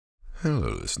Hello,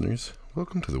 listeners.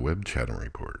 Welcome to the Webb Chatham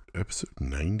Report, episode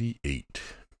 98.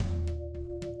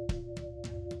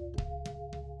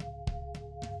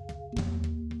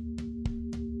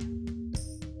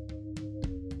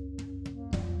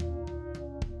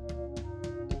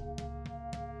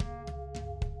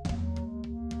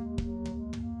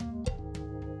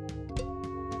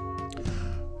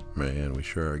 Man, we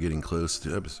sure are getting close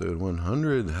to episode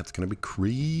 100. That's going to be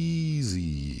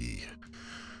crazy.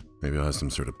 Maybe I'll have some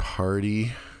sort of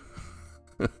party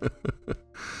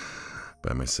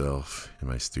by myself in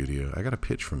my studio. I got a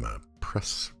pitch from a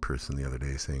press person the other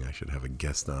day saying I should have a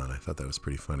guest on. I thought that was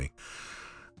pretty funny.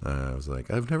 I was like,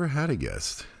 I've never had a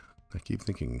guest. I keep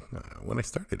thinking, when I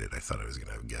started it, I thought I was going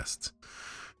to have guests.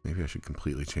 Maybe I should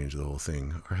completely change the whole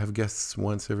thing, or have guests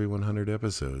once every 100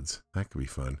 episodes. That could be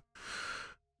fun.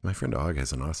 My friend Og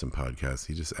has an awesome podcast.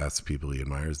 He just asks people he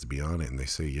admires to be on it, and they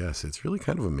say yes. It's really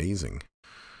kind of amazing.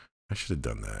 I should have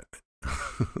done that.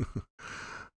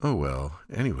 Oh, well.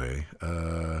 Anyway,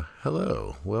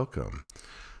 hello. Welcome.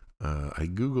 I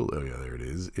Googled, oh yeah, there it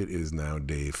is. It is now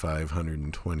day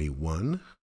 521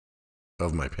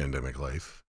 of my pandemic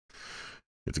life.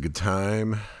 It's a good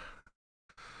time.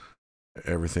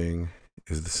 Everything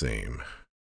is the same.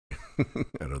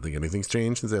 I don't think anything's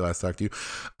changed since I last talked to you.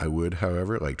 I would,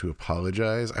 however, like to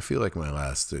apologize. I feel like my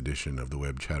last edition of the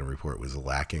Webb Chatham Report was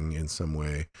lacking in some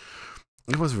way.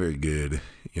 It wasn't very good,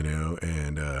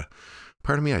 and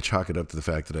part of me, I chalk it up to the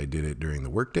fact that I did it during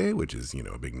the workday, which is,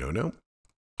 a big no-no.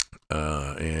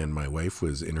 And my wife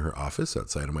was in her office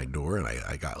outside of my door, and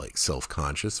I got like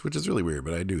self-conscious, which is really weird,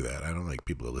 but I do that. I don't like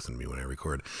people to listen to me when I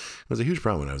record. It was a huge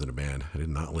problem when I was in a band. I did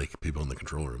not like people in the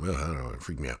control room. I don't know, it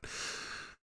freaked me out.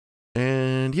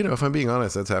 And, if I'm being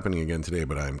honest, that's happening again today,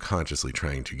 but I'm consciously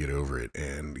trying to get over it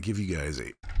and give you guys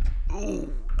oh,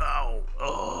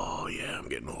 yeah, I'm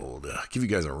getting old. Give you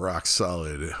guys a rock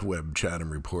solid Webb Chatham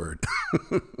report.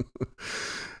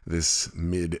 This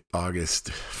mid-August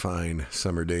fine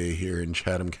summer day here in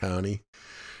Chatham County.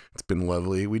 It's been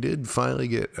lovely. We did finally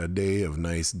get a day of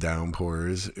nice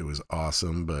downpours. It was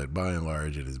awesome, but by and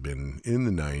large, it has been in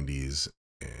the 90s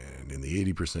and in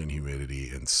the 80% humidity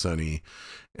and sunny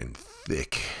and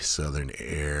thick southern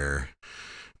air.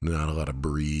 Not a lot of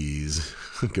breeze.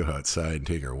 Go outside and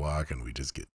take our walk, and we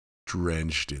just get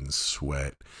drenched in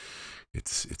sweat.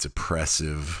 It's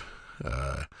oppressive.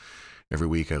 Every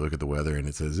week I look at the weather and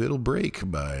it says it'll break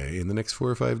in the next 4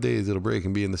 or 5 days. It'll break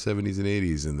and be in the 70s and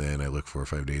 80s. And then I look 4 or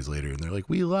 5 days later and they're like,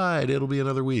 we lied. It'll be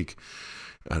another week.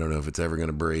 I don't know if it's ever going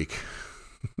to break.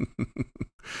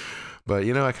 But,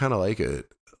 I kind of like it.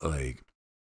 Like,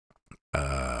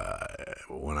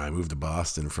 when I moved to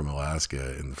Boston from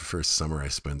Alaska in the first summer I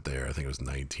spent there, I think it was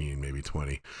 19, maybe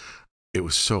 20. It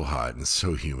was so hot and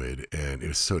so humid, and it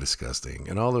was so disgusting.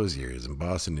 And all those years in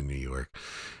Boston and New York,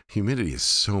 humidity is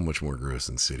so much more gross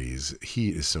in cities.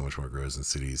 Heat is so much more gross in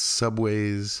cities.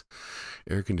 Subways,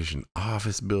 air-conditioned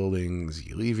office buildings.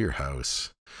 You leave your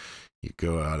house. You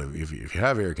go out of, if you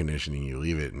have air conditioning, you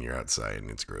leave it and you're outside and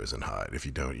it's gross and hot. If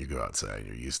you don't, you go outside and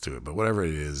you're used to it. But whatever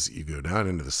it is, you go down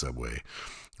into the subway,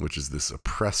 which is this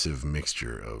oppressive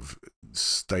mixture of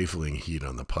stifling heat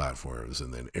on the platforms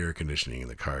and then air conditioning in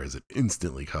the cars that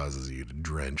instantly causes you to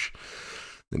drench.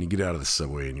 Then you get out of the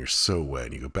subway and you're so wet,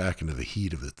 and you go back into the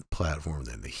heat of the platform,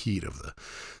 then the heat of the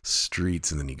streets,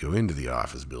 and then you go into the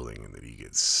office building, and then you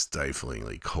get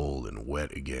stiflingly cold and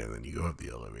wet again. Then you go up the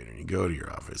elevator and you go to your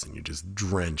office and you're just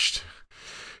drenched.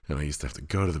 And I used to have to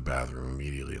go to the bathroom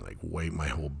immediately and like wipe my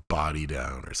whole body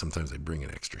down, or sometimes I bring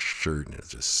an extra shirt, and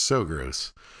it's just so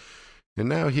gross. And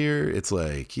now here, it's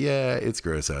like, yeah, it's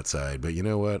gross outside, but you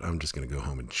know what? I'm just going to go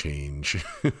home and change.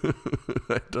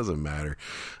 It doesn't matter.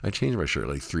 I change my shirt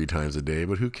like 3 times a day,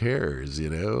 but who cares,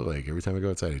 Like every time I go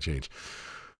outside, I change.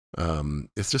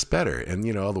 It's just better.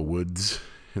 And, all the woods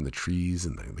and the trees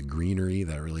and the greenery,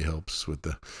 that really helps with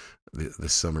the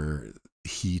summer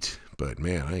heat. But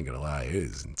man, I ain't going to lie, it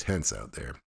is intense out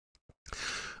there.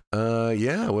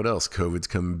 Yeah, what else? COVID's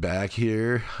coming back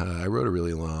here. I wrote a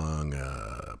really long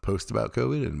post about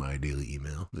COVID in my daily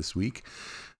email this week.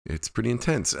 It's pretty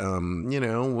intense.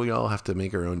 We all have to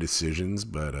make our own decisions,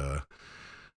 but,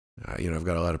 I've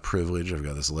got a lot of privilege. I've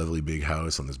got this lovely big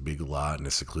house on this big lot in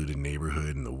a secluded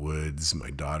neighborhood in the woods. My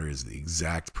daughter is the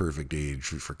exact perfect age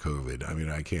for COVID. I mean,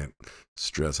 I can't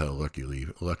stress how lucky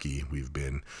we've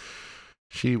been.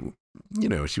 She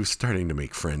was starting to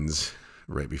make friends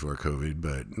right before COVID,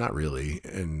 but not really.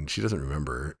 And she doesn't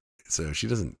remember. So she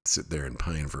doesn't sit there and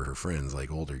pine for her friends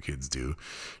like older kids do.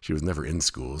 She was never in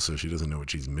school, so she doesn't know what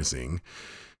she's missing.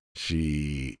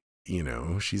 She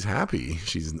she's happy.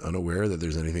 She's unaware that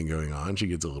there's anything going on. She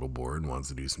gets a little bored and wants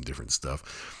to do some different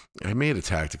stuff. I made a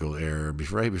tactical error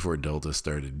right before Delta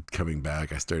started coming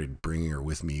back. I started bringing her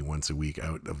with me once a week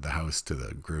out of the house to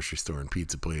the grocery store and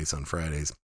pizza place on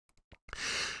Fridays.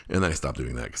 And then I stopped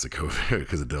doing that because of COVID,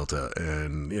 because of Delta.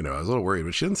 And, I was a little worried,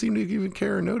 but she didn't seem to even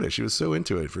care or notice. She was so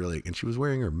into it and she was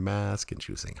wearing her mask and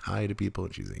she was saying hi to people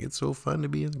and she's saying, it's so fun to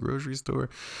be in the grocery store.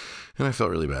 And I felt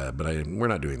really bad, but we're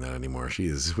not doing that anymore.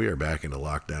 We are back into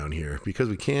lockdown here because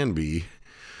we can be.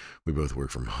 We both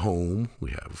work from home.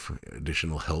 We have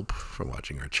additional help from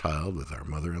watching our child with our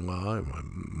mother-in-law and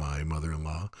my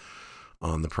mother-in-law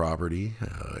on the property.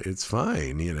 It's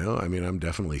fine, I'm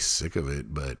definitely sick of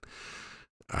it, but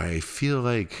I feel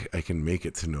like I can make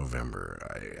it to November.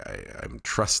 I'm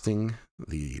trusting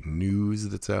the news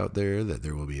that's out there that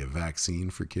there will be a vaccine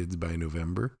for kids by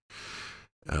November,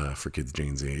 for kids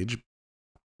Jane's age.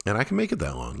 And I can make it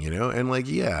that long, and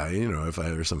if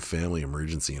there's some family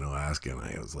emergency in Alaska and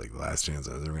I was like the last chance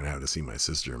I was ever going to have to see my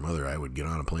sister or mother, I would get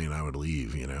on a plane, I would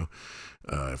leave,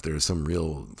 if there was some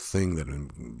real thing that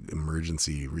an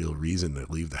emergency, real reason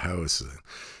to leave the house,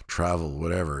 travel,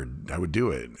 whatever, I would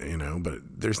do it, but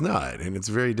there's not. And it's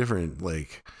very different.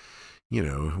 Like,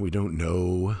 we don't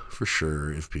know for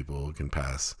sure if people can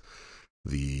pass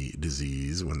the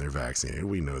disease when they're vaccinated.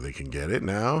 We know they can get it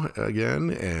now again,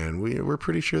 and we're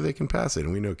pretty sure they can pass it,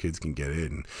 and we know kids can get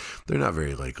it, and they're not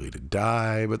very likely to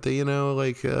die, but they,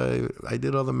 I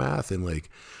did all the math, and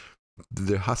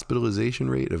the hospitalization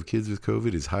rate of kids with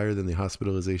COVID is higher than the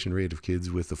hospitalization rate of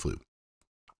kids with the flu.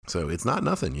 So it's not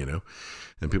nothing,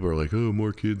 and people are like, oh,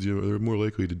 more kids, they're more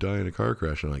likely to die in a car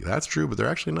crash. And I'm like, that's true, but they're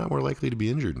actually not more likely to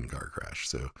be injured in a car crash.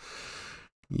 So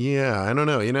yeah, I don't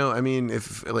know.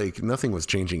 If nothing was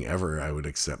changing ever, I would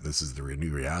accept this is the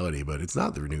new reality, but it's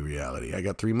not the new reality. I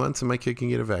got 3 months and my kid can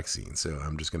get a vaccine. So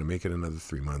I'm just going to make it another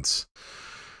 3 months.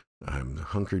 I'm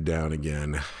hunkered down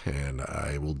again and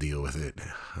I will deal with it.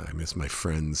 I miss my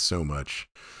friends so much,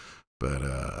 but,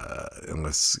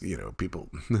 unless, people,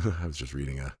 I was just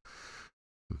reading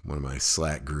one of my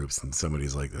Slack groups and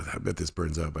somebody's like, I bet this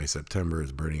burns out by September.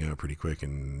 It's burning out pretty quick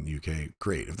in UK.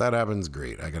 Great. If that happens,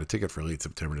 great. I got a ticket for late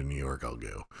September to New York. I'll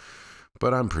go.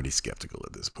 But I'm pretty skeptical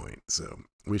at this point. So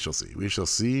we shall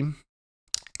see.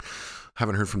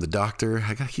 Haven't heard from the doctor.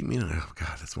 I got to keep me in. Oh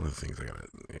God, that's one of the things I got to,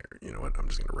 you know what? I'm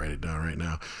just going to write it down right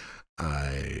now.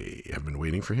 I have been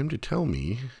waiting for him to tell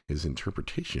me his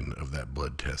interpretation of that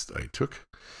blood test I took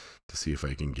to see if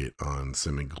I can get on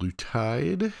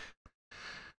semaglutide.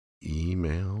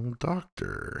 Email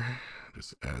doctor.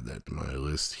 Just add that to my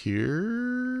list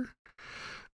here.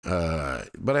 But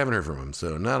I haven't heard from him,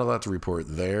 so not a lot to report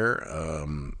there.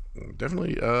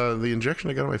 Definitely, the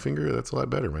injection I got on my finger, that's a lot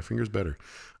better. My finger's better.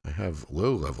 I have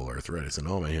low-level arthritis in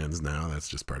all my hands now. That's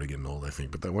just part of getting old, I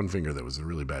think. But that one finger that was a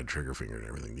really bad trigger finger and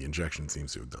everything, the injection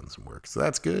seems to have done some work. So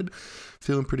that's good.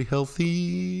 Feeling pretty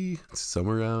healthy.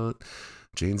 Summer out.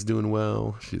 Jane's doing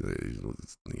well. She's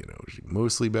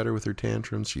mostly better with her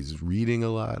tantrums. She's reading a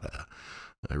lot.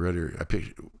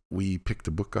 We picked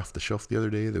a book off the shelf the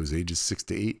other day that was ages 6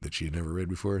 to 8 that she had never read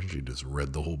before. She just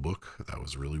read the whole book. That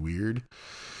was really weird.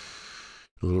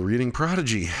 A little reading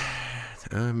prodigy.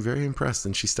 I'm very impressed.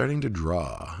 And she's starting to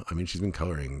draw. She's been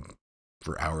coloring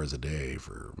for hours a day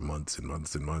for months and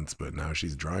months and months, but now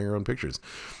she's drawing her own pictures.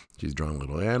 She's drawing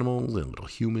little animals and little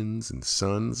humans and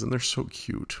suns, and they're so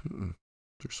cute.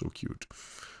 They're so cute.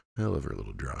 I love her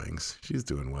little drawings. She's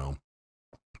doing well.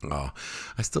 Oh,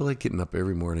 I still like getting up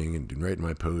every morning and writing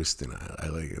my post, and I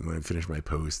like when I finish my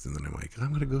post, and then I'm like, I'm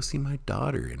going to go see my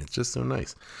daughter, and it's just so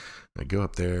nice. I go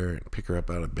up there and pick her up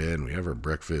out of bed, and we have our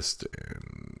breakfast,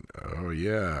 and oh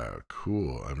yeah,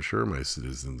 cool. I'm sure my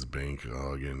Citizens Bank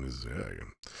login is, I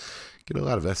get a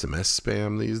lot of SMS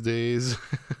spam these days.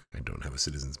 I don't have a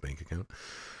Citizens Bank account.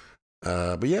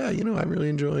 But yeah, I'm really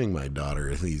enjoying my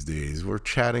daughter these days. We're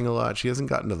chatting a lot. She hasn't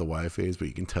gotten to the Y phase, but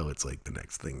you can tell it's like the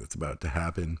next thing that's about to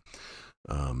happen.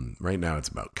 Right now it's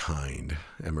about kind.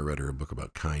 Emma read her a book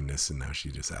about kindness, and now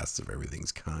she just asks if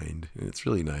everything's kind. And it's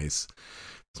really nice.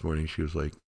 This morning she was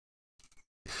like,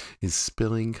 is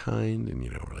spilling kind? And,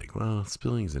 we're like, well,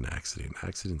 spilling is an accident.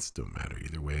 Accidents don't matter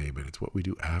either way, but it's what we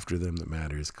do after them that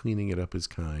matters. Cleaning it up is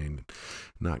kind.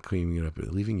 Not cleaning it up,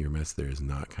 leaving your mess there is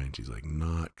not kind. She's like,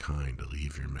 not kind to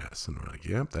leave your mess. And we're like,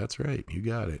 yep, that's right. You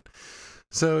got it.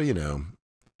 So,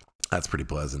 that's pretty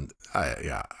pleasant.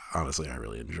 Honestly, I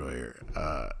really enjoy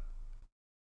her.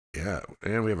 Yeah,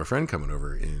 and we have a friend coming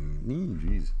over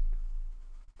in,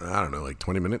 I don't know, like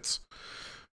 20 minutes.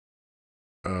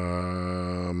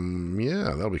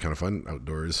 Yeah, that'll be kind of fun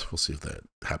outdoors. We'll see if that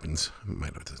happens. We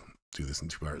might have to do this in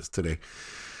 2 hours today.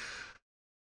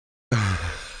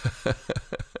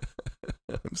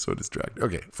 I'm so distracted.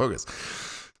 Okay, focus.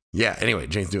 Yeah, anyway,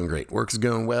 Jane's doing great. Work's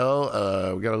going well.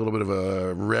 We got a little bit of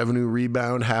a revenue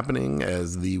rebound happening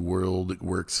as the world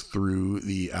works through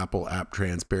the Apple app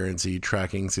transparency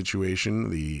tracking situation,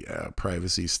 the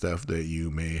privacy stuff that you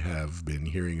may have been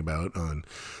hearing about on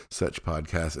such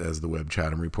podcasts as the Webb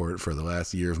Chatham Report for the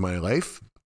last year of my life.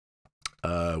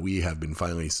 We have been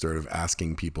finally sort of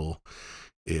asking people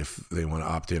if they want to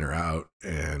opt in or out,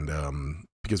 and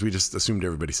because we just assumed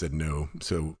everybody said no,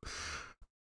 so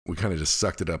we kind of just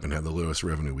sucked it up and had the lowest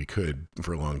revenue we could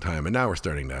for a long time. And now we're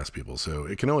starting to ask people. So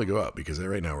it can only go up because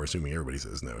right now we're assuming everybody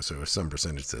says no. So if some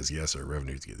percentage says yes, our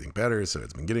revenue is getting better. So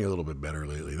it's been getting a little bit better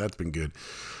lately. That's been good.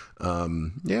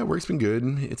 Yeah, work's been good.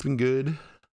 It's been good.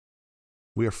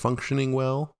 We are functioning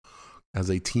well as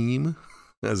a team,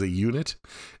 as a unit,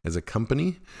 as a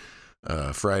company.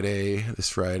 This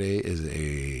Friday is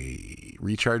a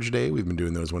recharge day. We've been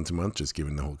doing those once a month, just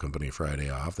giving the whole company a Friday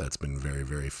off. That's been very,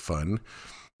 very fun.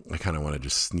 I kind of want to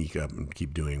just sneak up and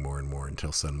keep doing more and more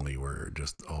until suddenly we're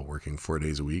just all working 4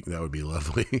 days a week. That would be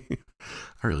lovely.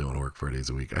 I really want to work 4 days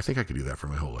a week. I think I could do that for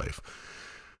my whole life.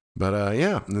 But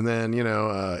yeah, and then,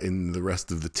 in the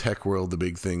rest of the tech world, the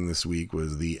big thing this week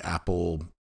was the Apple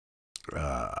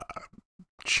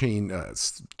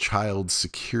child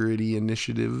security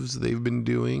initiatives they've been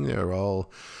doing. They're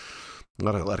all a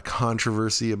lot of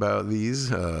controversy about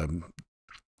these.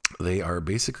 They are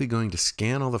basically going to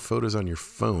scan all the photos on your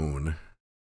phone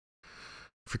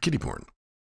for kiddie porn.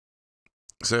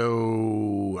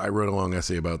 So I wrote a long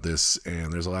essay about this,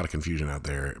 and there's a lot of confusion out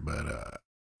there, but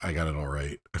I got it all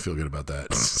right. I feel good about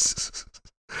that.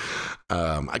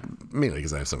 Mainly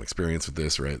because I have some experience with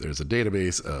this, right? There's a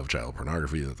database of child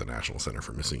pornography that the National Center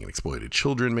for Missing and Exploited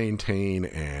Children maintain,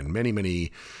 and many,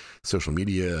 many social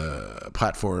media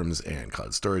platforms and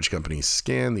cloud storage companies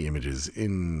scan the images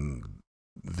in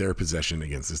their possession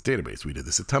against this database. We did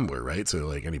this at Tumblr, right? So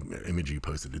like any image you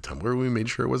posted to Tumblr, we made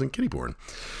sure it wasn't kiddie porn.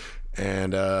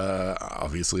 And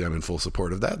obviously I'm in full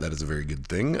support of that. That is a very good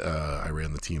thing. I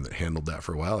ran the team that handled that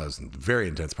for a while. That was a very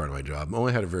intense part of my job. I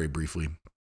only had it very briefly.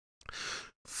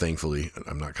 Thankfully,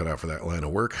 I'm not cut out for that line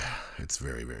of work. It's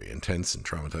very, very intense and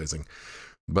traumatizing.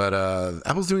 But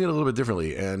Apple's doing it a little bit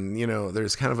differently. And,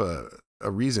 there's kind of a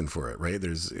reason for it, right?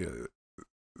 There's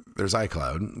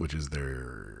iCloud, which is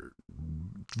their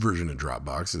version of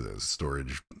Dropbox, is a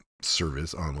storage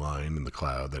service online in the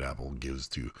cloud that Apple gives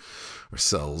to or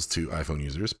sells to iPhone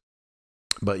users.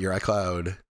 But your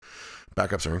iCloud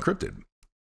backups are encrypted.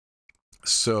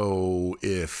 So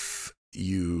if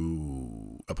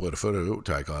you upload a photo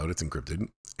to iCloud, it's encrypted,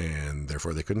 and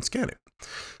therefore they couldn't scan it.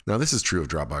 Now, this is true of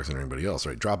Dropbox and everybody else,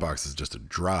 right? Dropbox is just a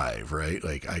drive, right?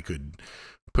 Like I could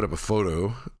put up a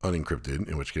photo unencrypted,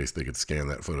 in which case they could scan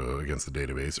that photo against the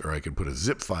database, or I could put a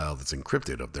zip file that's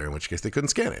encrypted up there, in which case they couldn't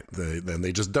scan it. Then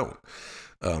they just don't.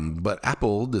 But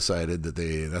Apple decided that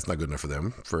that's not good enough for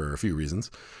them for a few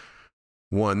reasons.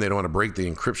 One, they don't want to break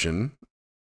the encryption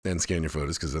and scan your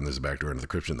photos, because then there's a backdoor into the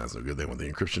encryption. That's no good. They want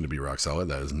the encryption to be rock solid.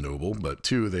 That is noble. But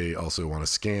two, they also want to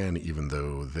scan, even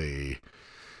though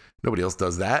nobody else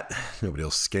does that. Nobody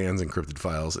else scans encrypted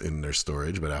files in their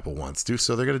storage, but Apple wants to,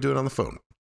 so they're going to do it on the phone.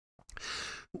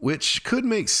 Which could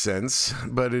make sense,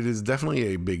 but it is definitely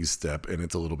a big step, and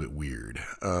it's a little bit weird.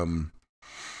 I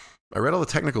read all the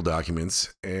technical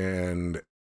documents, and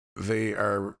they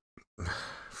are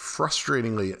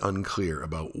frustratingly unclear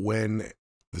about when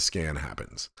the scan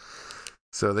happens.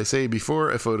 So they say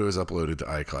before a photo is uploaded to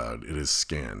iCloud, it is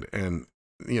scanned. And,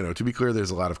 to be clear,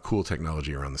 there's a lot of cool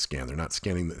technology around the scan. They're not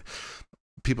scanning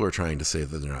people are trying to say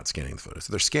that they're not scanning the photos.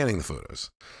 So they're scanning the photos.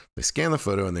 They scan the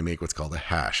photo and they make what's called a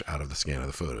hash out of the scan of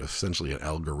the photo, essentially an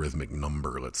algorithmic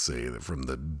number, let's say, from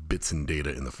the bits and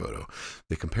data in the photo.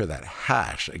 They compare that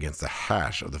hash against the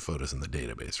hash of the photos in the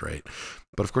database, right?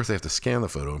 But of course, they have to scan the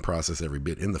photo and process every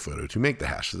bit in the photo to make the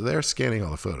hash. So they're scanning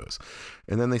all the photos.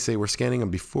 And then they say, we're scanning them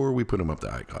before we put them up to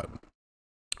iCloud.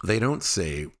 They don't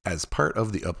say, as part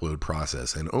of the upload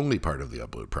process, and only part of the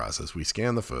upload process, we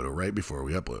scan the photo right before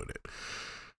we upload it,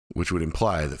 which would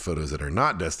imply that photos that are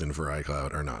not destined for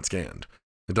iCloud are not scanned.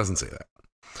 It doesn't say that.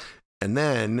 And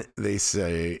then they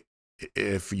say,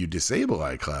 if you disable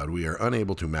iCloud, we are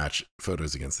unable to match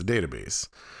photos against the database.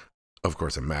 Of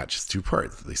course, a match is two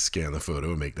parts. They scan the photo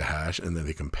and make the hash, and then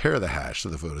they compare the hash to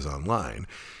the photos online.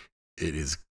 It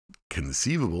is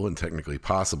conceivable and technically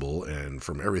possible, and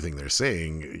from everything they're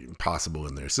saying, possible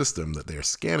in their system, that they're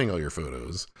scanning all your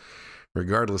photos,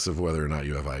 regardless of whether or not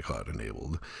you have iCloud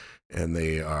enabled. And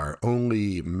they are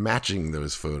only matching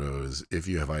those photos if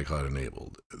you have iCloud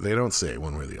enabled. They don't say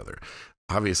one way or the other.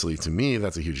 Obviously, to me,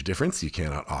 that's a huge difference. You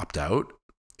cannot opt out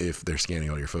if they're scanning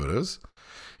all your photos.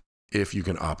 If you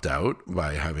can opt out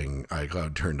by having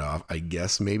iCloud turned off, I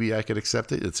guess maybe I could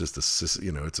accept it. It's just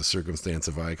it's a circumstance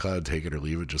of iCloud, take it or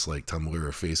leave it, just like Tumblr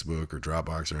or Facebook or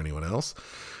Dropbox or anyone else.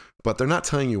 But they're not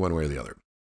telling you one way or the other.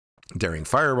 Daring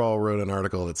Fireball wrote an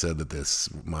article that said that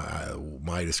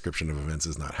my description of events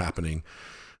is not happening,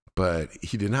 but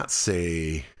he did not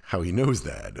say how he knows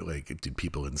that. Like, did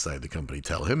people inside the company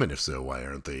tell him? And if so, why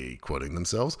aren't they quoting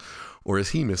themselves? Or is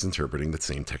he misinterpreting the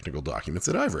same technical documents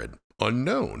that I've read?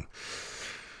 Unknown.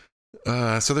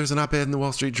 So there's an op-ed in the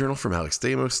Wall Street Journal from Alex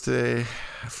Stamos today,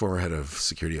 former head of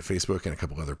security at Facebook, and a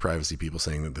couple other privacy people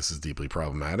saying that this is deeply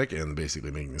problematic and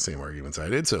basically making the same arguments I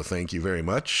did. So thank you very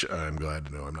much. I'm glad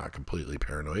to know I'm not completely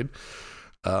paranoid.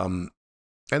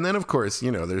 And then, of course,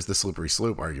 there's the slippery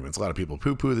slope arguments. A lot of people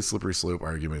poo-poo the slippery slope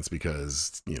arguments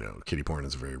because, kiddie porn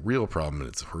is a very real problem and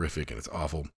it's horrific and it's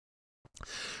awful.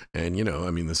 And,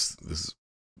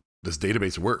 this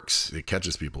database works. It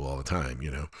catches people all the time,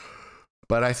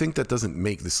 But I think that doesn't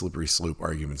make the slippery slope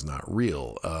arguments not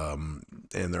real.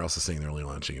 And they're also saying they're only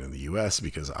launching it in the US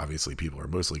because obviously people are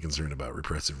mostly concerned about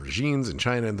repressive regimes in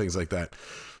China and things like that.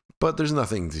 But there's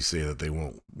nothing to say that they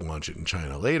won't launch it in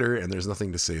China later, and there's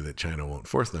nothing to say that China won't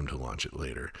force them to launch it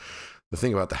later. The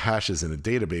thing about the hashes in a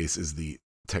database is the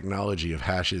technology of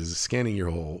hashes, scanning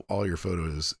all your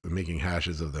photos, making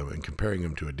hashes of them, and comparing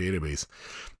them to a database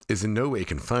is in no way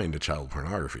confined to child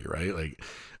pornography, right? Like,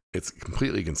 it's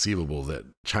completely conceivable that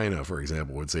China, for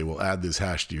example, would say, well, add this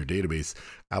hash to your database.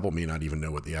 Apple may not even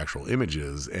know what the actual image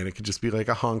is, and it could just be like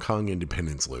a Hong Kong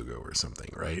independence logo or something,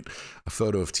 right? A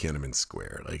photo of Tiananmen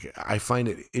Square. Like, I find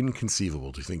it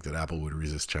inconceivable to think that Apple would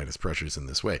resist China's pressures in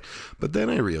this way. But then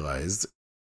I realized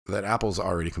that Apple's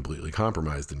already completely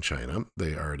compromised in China.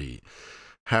 They already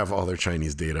have all their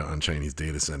Chinese data on Chinese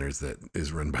data centers that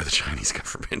is run by the Chinese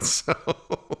government.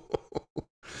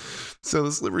 So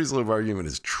the slippery slope argument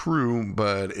is true,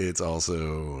 but it's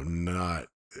also not.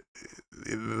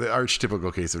 The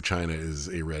archetypical case of China is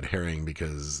a red herring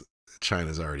because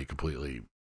China's already completely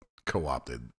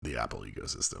co-opted the Apple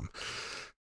ecosystem.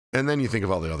 And then you think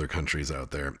of all the other countries out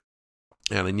there.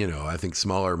 And, I think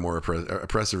smaller, more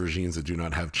oppressive regimes that do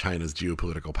not have China's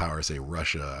geopolitical power, say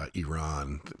Russia,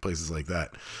 Iran, places like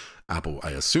that, Apple, I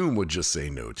assume, would just say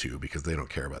no to because they don't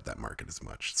care about that market as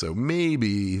much. So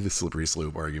maybe the slippery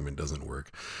slope argument doesn't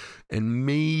work. And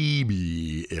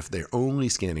maybe if they're only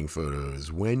scanning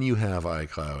photos when you have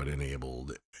iCloud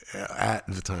enabled at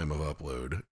the time of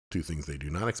upload, two things they do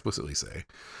not explicitly say,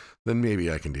 then maybe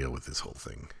I can deal with this whole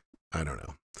thing. I don't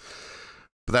know.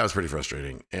 But that was pretty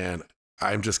frustrating. And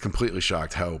I'm just completely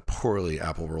shocked how poorly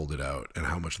Apple rolled it out and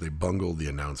how much they bungled the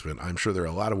announcement. I'm sure there are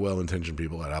a lot of well-intentioned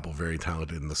people at Apple, very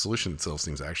talented, and the solution itself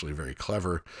seems actually very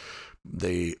clever.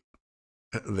 When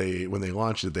they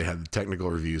launched it, they had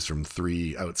technical reviews from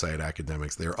 3 outside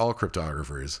academics. They're all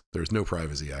cryptographers. There's no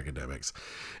privacy academics,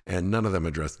 and none of them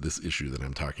addressed this issue that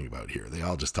I'm talking about here. They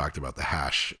all just talked about the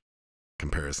hash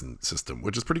comparison system,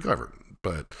 which is pretty clever,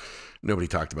 but nobody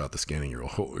talked about the scanning your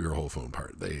whole phone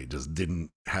part. They just didn't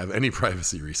have any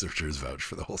privacy researchers vouch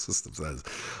for the whole system. So that's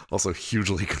also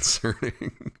hugely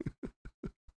concerning.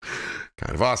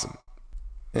 Kind of awesome.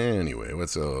 Anyway,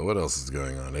 what else is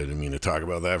going on? I didn't mean to talk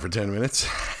about that for 10 minutes.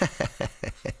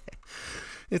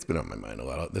 It's been on my mind a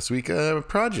lot this week.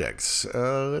 Projects.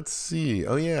 Let's see.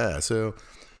 Oh yeah, so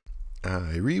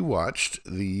I rewatched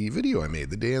the video I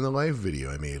made, the Day in the Life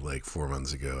video I made like 4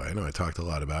 months ago. I know I talked a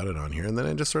lot about it on here, and then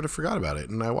I just sort of forgot about it,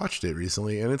 and I watched it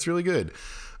recently, and it's really good.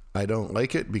 I don't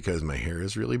like it because my hair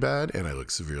is really bad, and I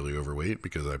look severely overweight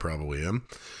because I probably am.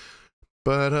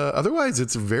 But otherwise,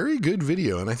 it's a very good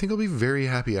video, and I think I'll be very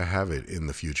happy I have it in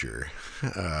the future.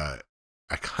 I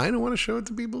kind of want to show it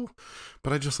to people,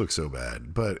 but I just look so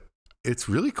bad. But it's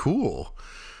really cool.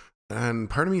 And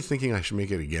part of me thinking I should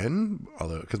make it again,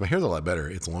 although because my hair's a lot better,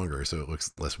 it's longer, so it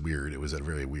looks less weird. It was at a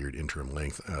very weird interim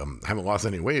length. I haven't lost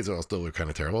any weight, so I'll still look kind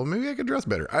of terrible. Maybe I could dress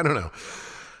better. I don't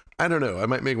know. I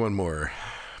might make one more,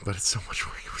 but it's so much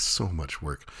work. It was so much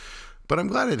work. But I'm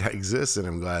glad it exists, and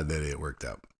I'm glad that it worked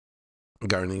out.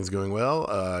 Gardening's going well.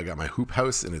 I got my hoop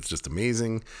house, and it's just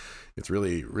amazing. It's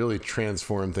really, really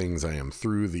transformed things. I am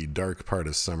through the dark part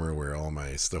of summer where all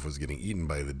my stuff was getting eaten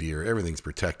by the deer. Everything's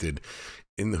protected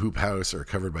in the hoop house or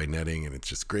covered by netting, and it's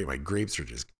just great. My grapes are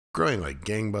just growing like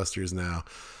gangbusters now.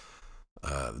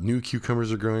 The new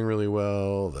cucumbers are growing really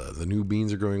well. The new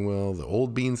beans are growing well. The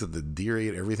old beans that the deer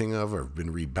ate everything of have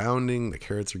been rebounding. The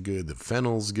carrots are good. The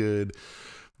fennel's good.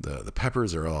 The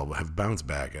peppers have bounced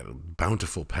back at a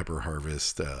bountiful pepper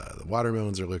harvest. The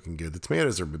watermelons are looking good. The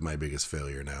tomatoes are my biggest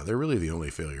failure now. They're really the only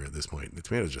failure at this point. The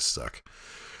tomatoes just suck.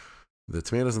 The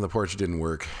tomatoes on the porch didn't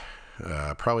work.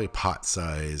 Probably pot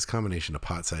size, combination of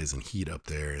pot size and heat up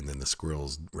there, and then the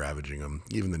squirrels ravaging them.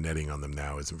 Even the netting on them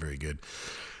now isn't very good.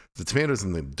 The tomatoes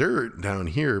in the dirt down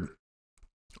here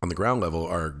on the ground level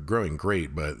are growing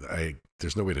great, but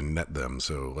there's no way to net them,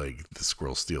 so like the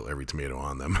squirrels steal every tomato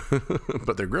on them.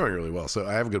 But they're growing really well, so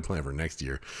I have a good plan for next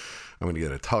year. I'm going to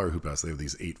get a taller hoop house. They have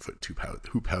these 8-foot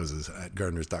hoop houses at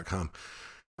gardeners.com.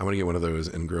 I'm going to get one of those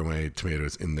and grow my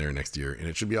tomatoes in there next year, and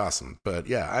it should be awesome. But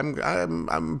yeah,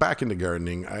 I'm back into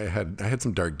gardening. I had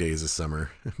some dark days this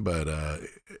summer, but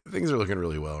things are looking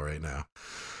really well right now.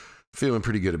 Feeling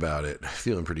pretty good about it. My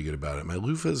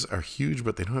loofahs are huge,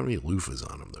 but they don't have any loofahs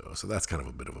on them, though. So that's kind of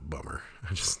a bit of a bummer.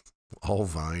 I just all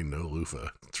vine, no loofah.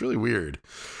 It's really weird.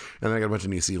 And then I got a bunch of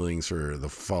new seedlings for the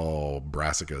fall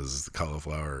brassicas,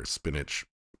 cauliflower, spinach,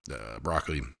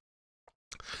 broccoli.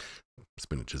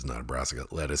 Spinach is not a brassica.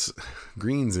 Lettuce,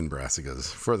 greens and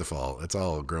brassicas for the fall. It's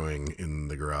all growing in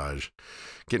the garage.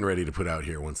 Getting ready to put out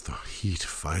here once the heat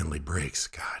finally breaks.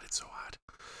 God, it's so hot.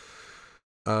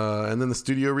 And then the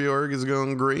studio reorg is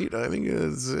going great. I think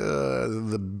it's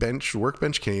the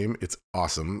workbench came. It's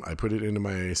awesome. I put it into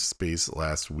my space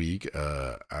last week.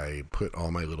 I put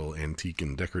all my little antique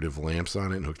and decorative lamps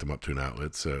on it and hooked them up to an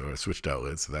outlet. So I switched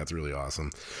outlets. So that's really awesome.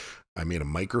 I made a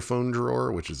microphone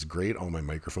drawer, which is great. All my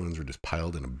microphones were just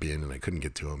piled in a bin and I couldn't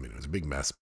get to them. It was a big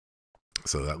mess.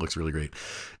 So that looks really great.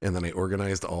 And then I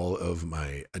organized all of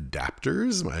my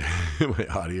adapters, my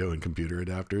audio and computer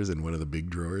adapters in one of the big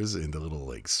drawers into little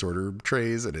like sorter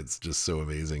trays. And it's just so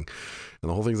amazing. And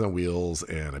the whole thing's on wheels.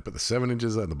 And I put the 7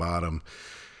 inches on the bottom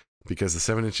because the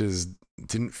 7 inches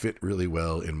didn't fit really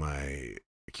well in my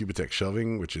Cubitech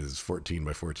shelving, which is 14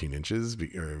 by 14 inches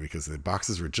because the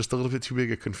boxes were just a little bit too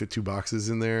big. I couldn't fit 2 boxes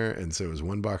in there. And so it was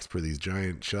 1 box per these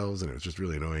giant shelves and it was just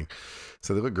really annoying.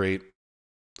 So they look great.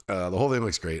 The whole thing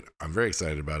looks great. I'm very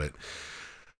excited about it.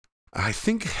 I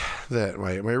think that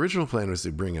my original plan was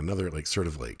to bring another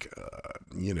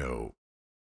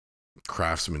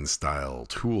craftsman style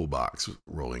toolbox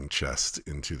rolling chest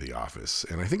into the office.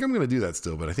 And I think I'm going to do that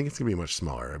still, but I think it's going to be much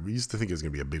smaller. I used to think it was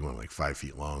going to be a big one, like 5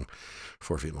 feet long,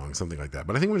 4 feet long, something like that.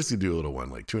 But I think we're just going to do a little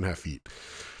one, like 2.5 feet.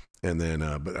 And then,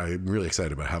 but I'm really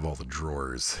excited about have all the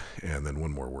drawers and then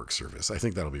one more work surface. I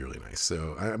think that'll be really nice.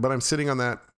 So, but I'm sitting on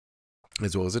that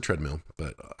as well as a treadmill,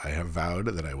 but I have vowed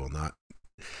that I will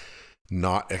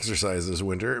not exercise this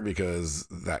winter because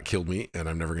that killed me and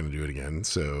I'm never going to do it again.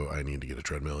 So I need to get a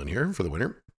treadmill in here for the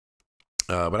winter.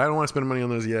 But I don't want to spend money on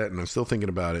those yet. And I'm still thinking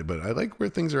about it, but I like where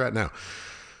things are at now.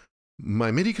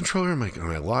 My MIDI controller,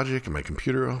 my Logic and my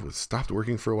computer stopped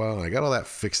working for a while and I got all that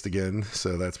fixed again.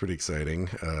 So that's pretty exciting.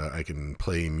 I can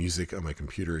play music on my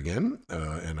computer again.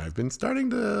 And I've been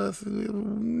starting to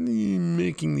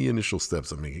making the initial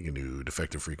steps on making a new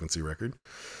defective frequency record.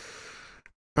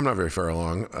 I'm not very far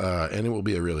along, and it will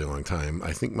be a really long time.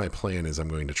 I think my plan is I'm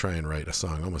going to try and write a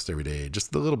song almost every day,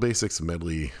 just the little basics,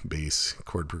 medley, bass,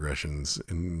 chord progressions,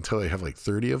 until I have like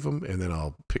 30 of them, and then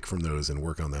I'll pick from those and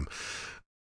work on them.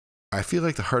 I feel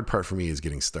like the hard part for me is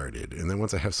getting started. And then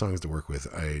once I have songs to work with,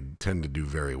 I tend to do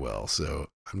very well. So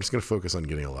I'm just going to focus on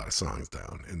getting a lot of songs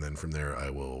down. And then from there, I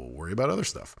will worry about other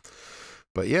stuff.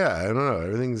 But yeah, I don't know.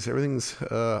 Everything's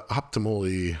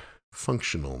optimally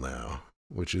functional now,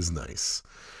 which is nice.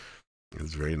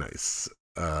 It's very nice.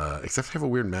 Except I have a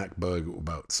weird Mac bug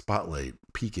about Spotlight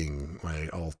peaking my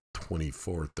all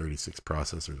 24, 36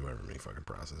 processors, whatever many fucking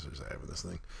processors I have in this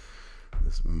thing.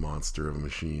 This monster of a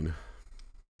machine.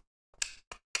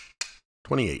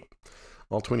 28.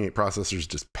 All 28 processors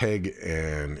just peg,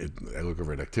 and I look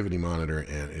over at Activity Monitor,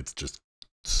 and it's just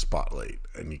Spotlight,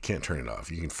 and you can't turn it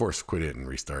off. You can force quit it and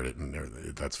restart it, and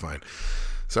that's fine.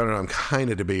 So I don't know. I'm kind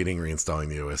of debating reinstalling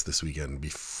the OS this weekend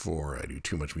before I do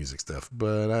too much music stuff,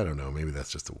 but I don't know. Maybe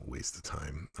that's just a waste of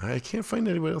time. I can't find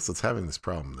anybody else that's having this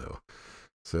problem, though.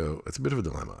 So it's a bit of a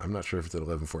dilemma. I'm not sure if it's an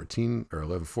 11.14 or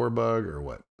 11.4 bug or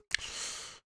what.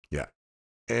 Yeah.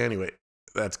 Anyway.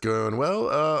 That's going well.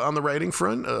 On the writing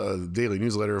front, daily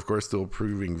newsletter, of course, still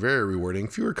proving very rewarding.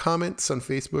 Fewer comments on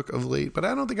Facebook of late, but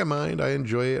I don't think I mind. I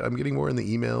enjoy it. I'm getting more in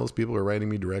the emails. People are writing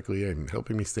me directly and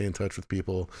helping me stay in touch with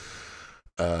people.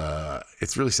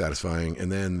 It's really satisfying. And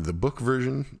then the book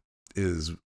version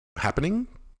is happening.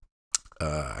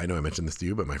 I know I mentioned this to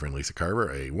you, but my friend Lisa Carver,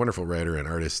 a wonderful writer and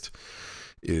artist,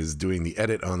 is doing the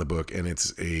edit on the book, and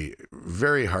it's a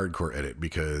very hardcore edit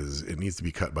because it needs to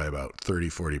be cut by about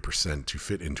 30-40% to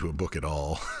fit into a book at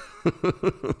all.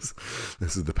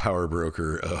 This is the power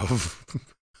broker of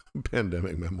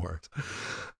pandemic memoirs.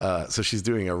 So she's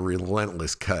doing a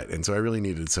relentless cut. And so I really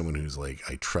needed someone who's like,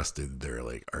 I trusted their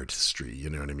like artistry, you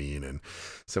know what I mean? And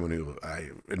someone who I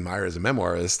admire as a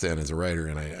memoirist and as a writer.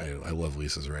 And I love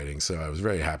Lisa's writing. So I was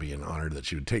very happy and honored that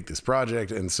she would take this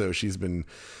project. And so she's been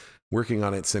working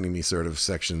on it, sending me sort of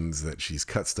sections that she's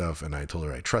cut stuff. And I told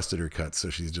her I trusted her cuts. So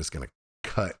she's just going to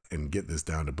cut and get this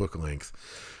down to book length.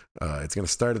 It's going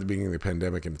to start at the beginning of the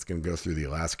pandemic, and it's going to go through the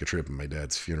Alaska trip and my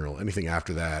dad's funeral. Anything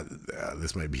after that,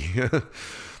 this might be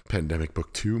pandemic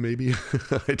book 2, maybe.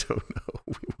 I don't know.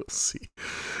 We will see.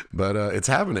 But it's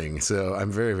happening. So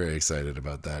I'm very, very excited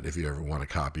about that. If you ever want a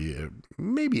copy,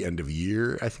 maybe end of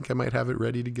year, I think I might have it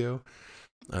ready to go.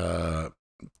 I'm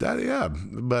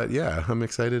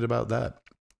excited about that.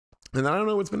 And I don't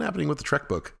know what's been happening with the Trek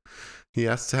book. He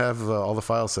asked to have all the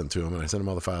files sent to him, and I sent him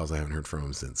all the files. I haven't heard from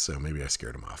him since, so maybe I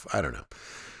scared him off. I don't know.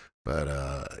 But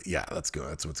let's go.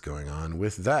 That's what's going on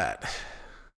with that.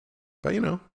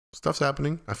 But, stuff's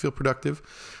happening. I feel productive.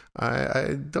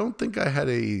 I don't think I had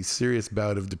a serious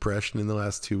bout of depression in the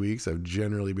last 2 weeks. I've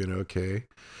generally been okay.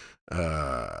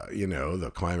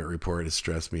 The climate report has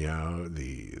stressed me out.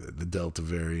 The Delta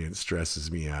variant stresses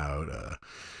me out.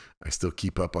 I still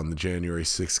keep up on the January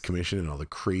 6th commission and all the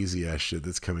crazy ass shit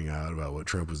that's coming out about what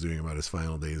Trump was doing about his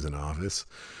final days in office.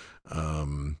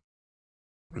 But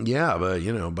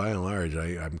by and large,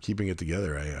 I'm keeping it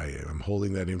together. I'm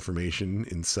holding that information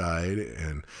inside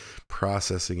and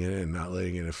processing it and not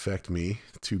letting it affect me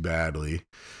too badly.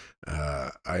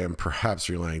 I am perhaps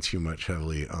relying too much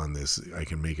heavily on this I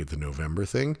can make it to November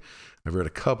thing. I've read a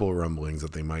couple rumblings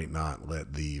that they might not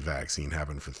let the vaccine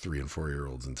happen for 3 and 4 year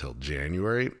olds until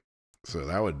January. So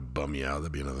that would bum me out.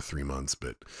 That'd be another 3 months,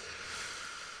 but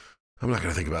I'm not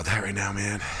going to think about that right now,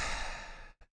 man.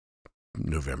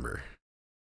 November.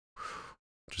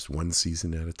 Just one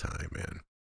season at a time, man.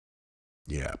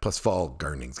 Yeah, plus fall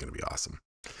gardening is going to be awesome.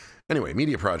 Anyway,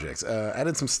 media projects.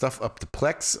 Added some stuff up to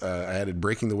Plex. I added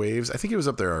Breaking the Waves. I think it was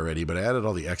up there already, but I added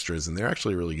all the extras, and they're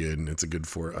actually really good, and it's a good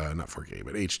not 4K,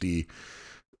 but HD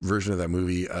version of that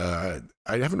movie. I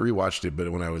haven't rewatched it,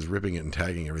 but when I was ripping it and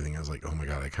tagging everything, I was like, oh my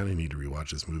God, I kind of need to rewatch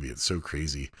this movie. It's so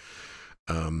crazy.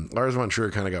 Lars von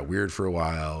Trier kind of got weird for a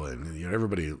while, and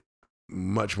everybody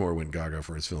much more went gaga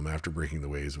for his film after Breaking the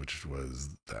Waves, which was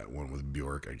that one with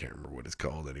Bjork. I can't remember what it's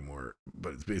called anymore,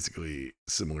 but it's basically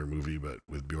a similar movie, but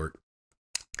with Bjork.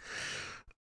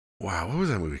 Wow, what was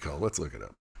that movie called? Let's look it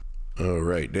up. Oh,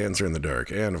 right, Dancer in the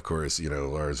Dark. And, of course,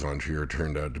 Lars von Trier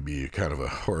turned out to be kind of a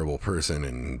horrible person,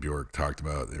 and Bjork talked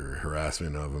about their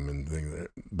harassment of him and things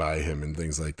by him and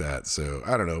things like that. So,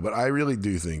 I don't know, but I really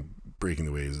do think Breaking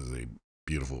the Waves is a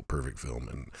beautiful, perfect film,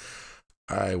 and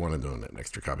I want to own an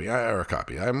extra copy, or a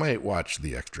copy. I might watch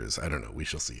the extras. I don't know. We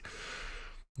shall see.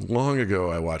 Long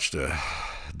ago, I watched a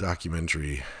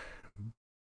documentary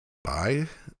by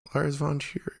Lars von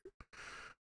Trier.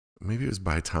 Maybe it was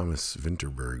by Thomas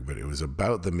Vinterberg, but it was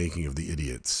about the making of The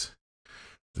Idiots,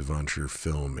 the Von Trier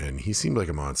film, and he seemed like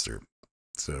a monster.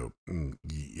 So,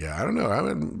 yeah, I don't know.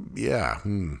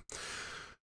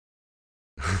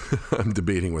 I'm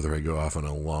debating whether I go off on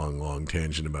a long, long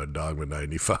tangent about Dogma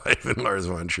 95 and Lars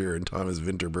von Trier and Thomas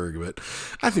Vinterberg, but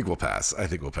I think we'll pass.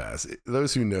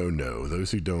 Those who know.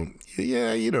 Those who don't,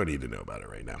 you don't need to know about it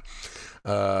right now.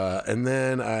 And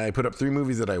then I put up 3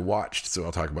 movies that I watched, so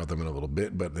I'll talk about them in a little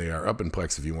bit, but they are up in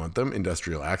Plex if you want them.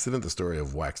 Industrial Accident, the story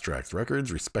of Wax Trax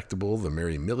Records, Respectable, the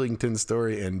Mary Millington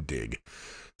story, and Dig.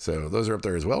 So those are up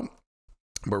there as well,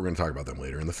 but we're going to talk about them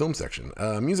later in the film section.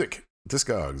 Music.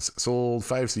 Discogs. Sold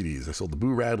 5 CDs. I sold the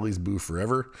Boo Radleys, Boo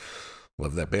Forever.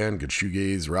 Love that band. Good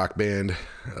shoegaze rock band.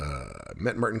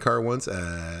 Met Martin Carr once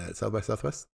at South by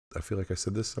Southwest. I feel like I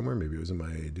said this somewhere. Maybe it was in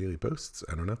my daily posts.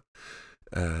 I don't know.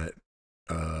 At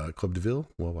Club de Ville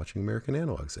while watching American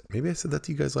Analog Set. Maybe I said that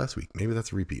to you guys last week. Maybe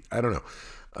that's a repeat. I don't know.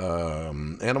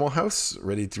 Animal House,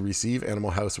 Ready to Receive.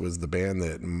 Animal House was the band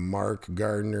that Mark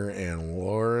Gardner and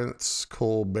Lawrence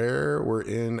Colbert were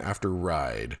in after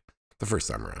Ride. The first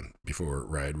time around, before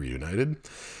Ride reunited.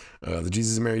 The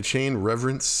Jesus and Mary Chain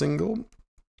Reverence single.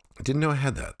 I didn't know I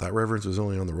had that. That Reverence was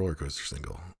only on the Roller Coaster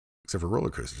single. Except for Roller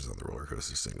Coasters on the Roller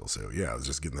Coaster single. So yeah, I was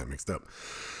just getting that mixed up.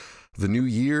 The New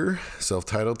Year,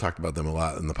 self-titled, talked about them a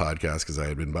lot in the podcast because I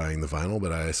had been buying the vinyl,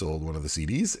 but I sold one of the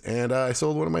CDs, and I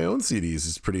sold one of my own CDs.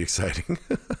 It's pretty exciting.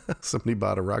 Somebody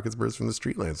bought a Rockets Burst from the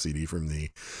Streetland CD from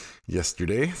the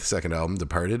yesterday. The second album,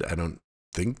 Departed. I don't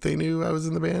think they knew I was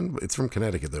in the band. It's from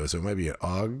Connecticut though, so it might be an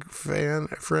Og friend.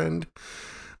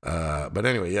 But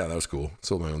anyway, yeah, that was cool.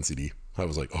 Sold my own CD. I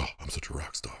was like, oh, I'm such a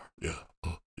rock star. Yeah.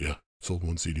 Oh, yeah. Sold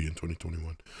one CD in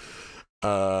 2021.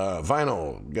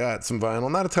 Vinyl. Got some vinyl.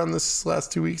 Not a ton this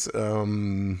last 2 weeks.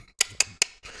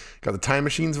 Got the Time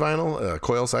Machines vinyl,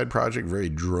 Coil Side Project, very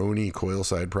drony Coil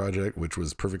Side Project, which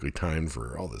was perfectly timed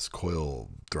for all this Coil,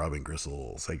 Throbbing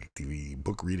Gristle, Psychic TV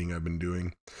book reading I've been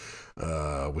doing,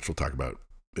 which we'll talk about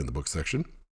in the book section.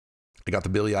 I got the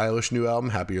Billie Eilish new album,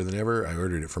 Happier Than Ever. I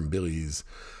ordered it from Billie's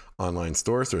online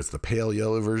store, so it's the pale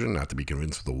yellow version, not to be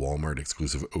convinced with the Walmart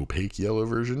exclusive opaque yellow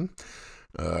version.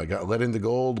 I got Let Into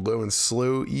Gold, Low and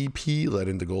Slow EP. Let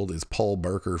Into Gold is Paul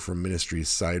Barker from Ministry's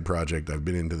side project. I've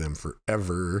been into them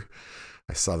forever.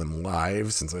 I saw them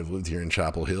live since I've lived here in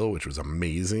Chapel Hill, which was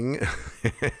amazing.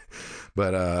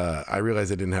 But I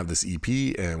realized I didn't have this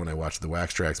EP, and when I watched the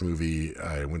Wax Trax movie,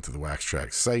 I went to the Wax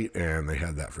Trax site, and they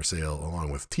had that for sale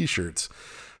along with t-shirts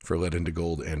for Let Into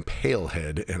Gold and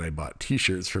Palehead, and I bought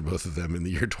t-shirts for both of them in the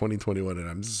year 2021, and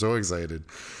I'm so excited.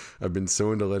 I've been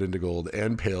so into Let Into Gold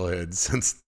and Palehead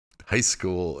since high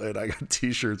school, and I got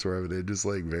t-shirts where I'm just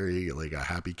like very like a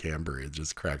happy camper. It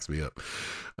just cracks me up.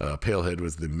 Palehead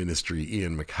was the Ministry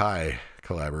Ian MacKaye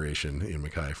collaboration. Ian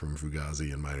MacKaye from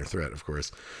Fugazi and Minor Threat, of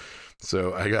course.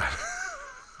 So I got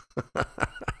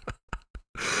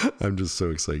I'm just so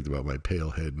excited about my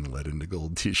Palehead and Let Into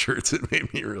Gold t-shirts. It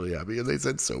made me really happy. And they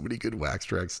sent so many good Wax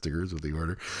Trax stickers with the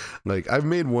order. Like, I've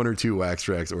made 1 or 2 Wax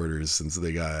Trax orders since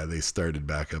they started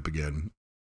back up again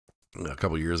a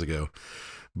couple years ago.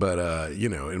 But,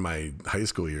 in my high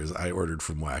school years, I ordered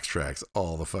from Wax Trax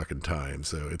all the fucking time.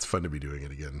 So it's fun to be doing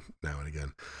it again, now and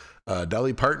again.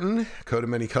 Dolly Parton, Coat of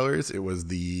Many Colors. It was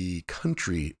the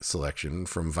country selection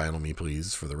from Vinyl Me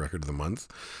Please for the record of the month.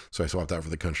 So I swapped out for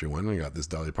the country one. And I got this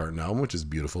Dolly Parton album, which is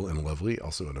beautiful and lovely.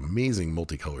 Also an amazing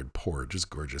multicolored pour, just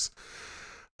gorgeous.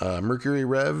 Mercury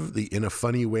Rev, the In a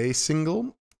Funny Way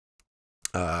single.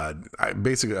 I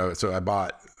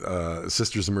bought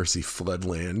Sisters of Mercy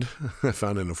Floodland. I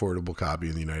found an affordable copy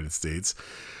in the United States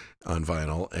on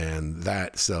vinyl, and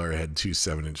that seller had 2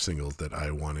 7-inch singles that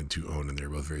I wanted to own, and they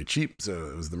were both very cheap.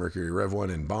 So it was the Mercury Rev one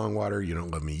and Bong Water, You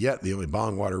Don't Love Me Yet, the only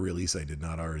Bong Water release I did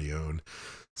not already own.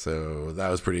 So that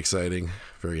was pretty exciting.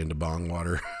 Very into Bong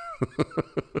Water.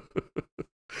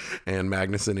 And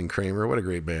Magnuson and Kramer, what a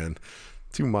great band.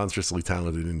 2 monstrously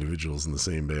talented individuals in the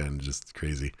same band, just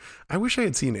crazy. I wish I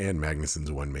had seen Ann Magnuson's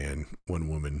one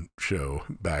woman show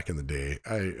back in the day.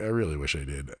 I really wish I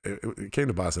did. It came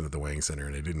to Boston at the Wang Center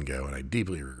and I didn't go, and I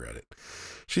deeply regret it.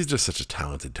 She's just such a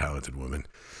talented woman.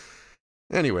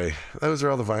 Anyway, those are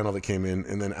all the vinyl that came in,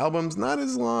 and then albums not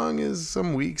as long as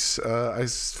some weeks. I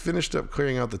finished up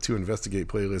clearing out the To Investigate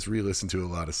playlist, re-listened to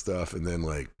a lot of stuff, and then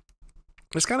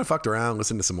just kind of fucked around,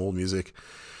 listened to some old music.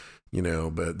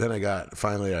 But then I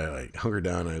hungered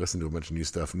down and I listened to a bunch of new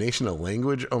stuff. Nation of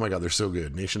Language. Oh my God, they're so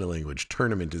good. Nation of Language.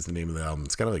 Tournament is the name of the album.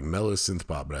 It's kind of like mellow synth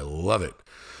pop, but I love it.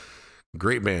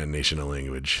 Great band, Nation of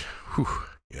Language. Whew.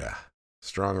 Yeah.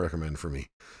 Strong recommend for me.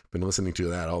 Been listening to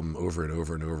that album over and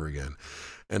over and over again.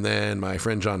 And then my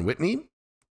friend John Whitney,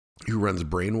 who runs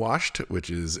Brainwashed, which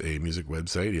is a music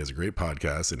website. He has a great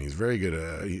podcast and he's very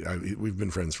good. We've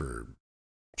been friends for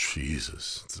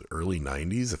Jesus, it's the early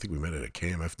 90s. I think we met at a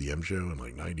KMFDM show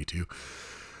in 92.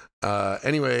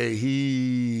 Anyway,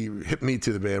 he hit me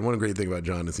to the band. One great thing about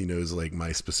John is he knows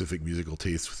my specific musical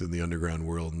tastes within the underground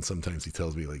world. And sometimes he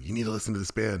tells me you need to listen to this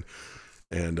band.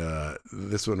 And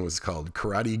this one was called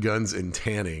Karate Guns and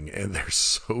Tanning. And they're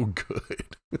so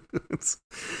good.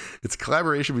 It's a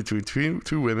collaboration between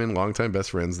two women, longtime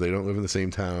best friends. They don't live in the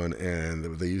same town and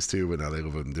they used to, but now they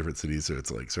live in different cities. So it's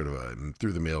sort of a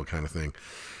through the mail kind of thing.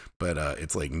 But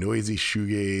it's noisy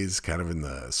shoegaze, kind of in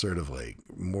the sort of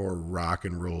more rock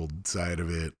and roll side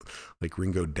of it, like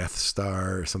Ringo Death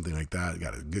Star or something like that.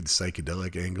 Got a good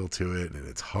psychedelic angle to it, and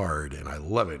it's hard, and I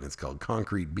love it. And it's called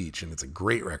Concrete Beach, and it's a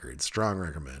great record. Strong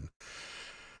recommend.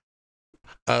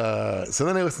 So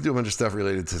then I listened to a bunch of stuff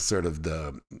related to sort of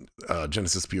the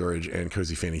Genesis Peorage and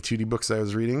Cozy Fanny Tootie books I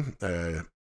was reading.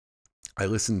 I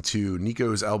listened to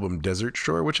Nico's album Desert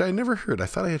Shore, which I had never heard. I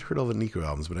thought I had heard all the Nico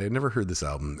albums, but I had never heard this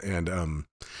album. And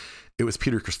it was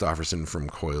Peter Christopherson from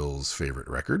Coil's favorite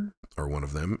record, or one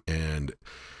of them. And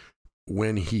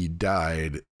when he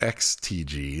died,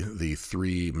 XTG, the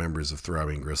 3 members of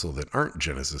Throbbing Gristle that aren't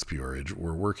Genesis Peorage,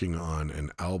 were working on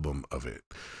an album of it.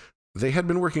 They had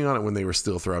been working on it when they were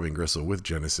still Throbbing Gristle with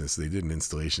Genesis. They did an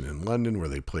installation in London where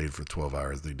they played for 12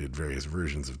 hours. They did various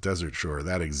versions of Desert Shore.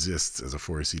 That exists as a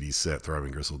 4 CD set,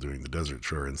 Throbbing Gristle doing the Desert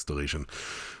Shore installation.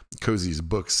 Cozy's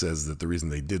book says that the reason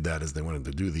they did that is they wanted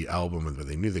to do the album, but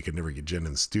they knew they could never get Jen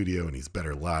in the studio, and he's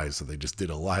better live, so they just did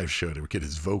a live show to get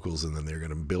his vocals, and then they're going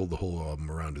to build the whole album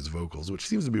around his vocals, which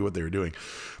seems to be what they were doing.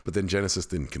 But then Genesis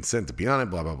didn't consent to be on it,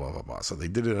 blah, blah, blah, blah, blah. So they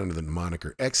did it under the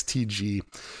moniker XTG.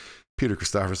 Peter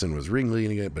Christopherson was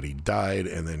ringleading it, but he died,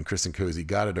 and then Chris and Cozy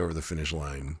got it over the finish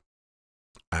line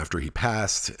after he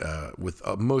passed, with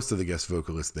most of the guest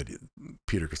vocalists that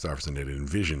Peter Christopherson had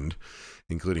envisioned,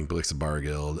 including Blixa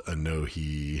Bargild,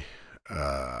 Anohi,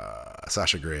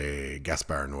 Sasha Grey,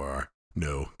 Gaspar Noir.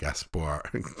 No, Gaspar.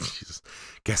 Jesus.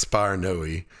 Gaspar Noe.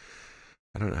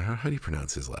 I don't know. How do you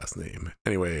pronounce his last name?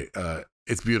 Anyway,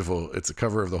 it's beautiful. It's a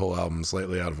cover of the whole album,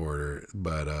 slightly out of order,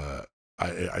 but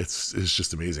it's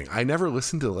just amazing. I never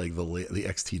listened to like the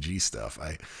XTG stuff.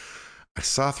 I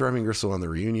saw Throbbing Gristle on the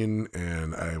reunion,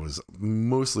 and I was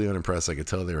mostly unimpressed. I could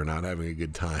tell they were not having a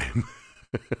good time.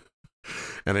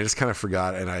 And I just kind of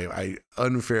forgot, and I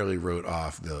unfairly wrote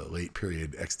off the late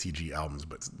period XTG albums,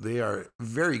 but they are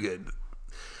very good.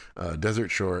 Desert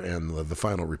Shore and the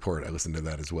Final Report, I listened to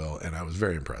that as well, and I was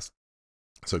very impressed.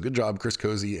 So good job, Chris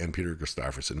Cozy and Peter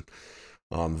Christopherson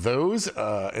on those.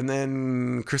 And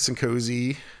then Chris and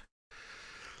Cozy,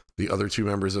 the other two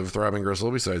members of Throbbing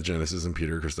Gristle, besides Genesis and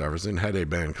Peter Christopherson, had a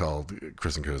band called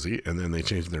Chris and Cozy, and then they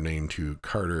changed their name to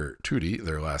Carter Tootie,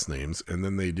 their last names, and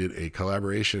then they did a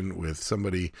collaboration with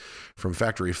somebody from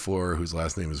Factory Floor, whose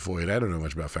last name is Void. I don't know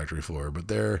much about Factory Floor, but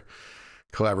their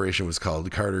collaboration was called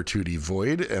Carter Tootie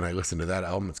Void, and I listened to that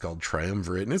album. It's called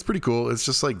Triumvirate, and it's pretty cool. It's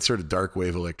just like sort of dark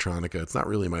wave electronica. It's not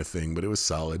really my thing, but it was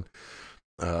solid.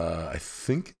 I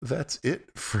think that's it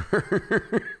for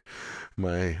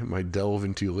my delve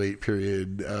into late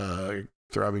period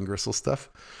Throbbing Gristle stuff.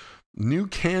 New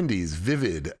Candies,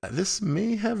 Vivid. This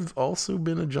may have also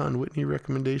been a John Whitney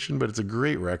recommendation, but it's a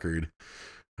great record.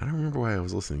 I don't remember why I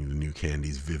was listening to New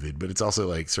Candies, Vivid, but it's also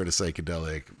like sort of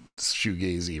psychedelic,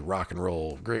 shoegazy, rock and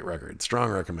roll. Great record.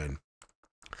 Strong recommend.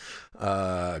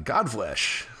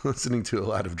 Godflesh. Listening to a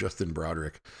lot of Justin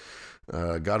Broderick.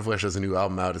 Godflesh has a new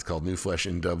album out. It's called New Flesh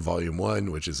in Dub Volume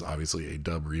 1, which is obviously a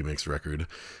dub remix record.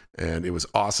 And it was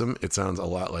awesome. It sounds a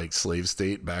lot like Slave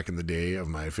State back in the day of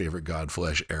my favorite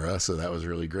Godflesh era. So that was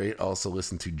really great. Also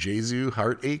listened to Jesu,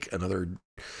 Heartache, another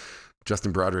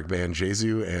Justin Broderick band,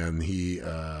 Jesu, and he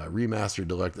remastered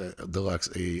deluxe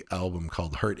a album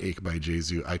called Heartache by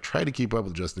Jesu. I try to keep up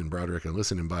with Justin Broderick and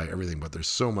listen and buy everything, but there's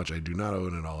so much I do not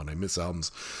own it all, and I miss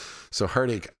albums. So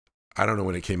Heartache, I don't know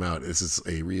when it came out. This is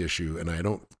a reissue, and I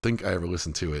don't think I ever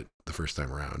listened to it the first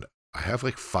time around. I have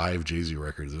like 5 Jesu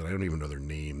records, and I don't even know their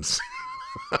names.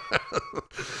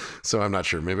 So I'm not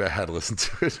sure. Maybe I had listened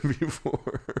to it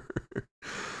before.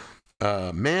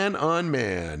 Man on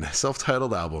Man,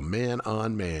 self-titled album, Man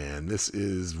on Man. This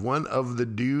is one of the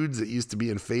dudes that used to be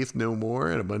in Faith No More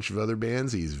and a bunch of other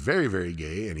bands. He's very, very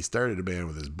gay, and he started a band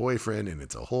with his boyfriend, and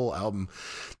it's a whole album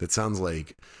that sounds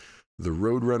like the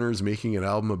Roadrunners making an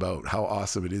album about how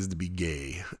awesome it is to be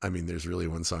gay. I mean, there's really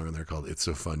one song on there called It's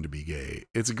So Fun to Be Gay.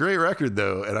 It's a great record,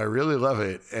 though, and I really love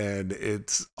it, and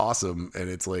it's awesome, and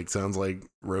it's like, sounds like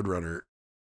Roadrunner.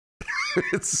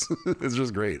 It's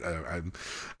just great. I've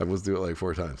listened to it like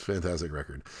 4 times. Fantastic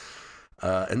record.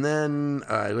 And then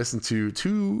I listened to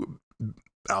 2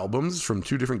 albums from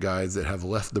 2 different guys that have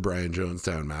left the Brian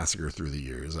Jonestown Massacre through the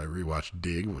years. I rewatched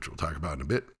Dig, which we'll talk about in a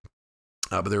bit.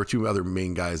 But there were 2 other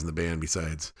main guys in the band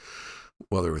besides,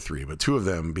 well, there were 3, but 2 of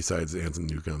them besides Anson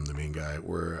Newcomb, the main guy,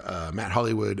 were Matt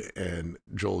Hollywood and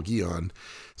Joel Guion.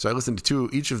 So I listened to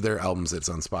each of their albums that's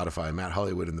on Spotify. Matt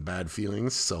Hollywood and the Bad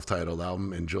Feelings, self-titled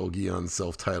album, and Joel Guion's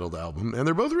self-titled album. And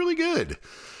they're both really good.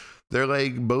 They're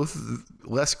like both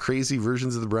less crazy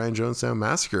versions of the Brian Jonestown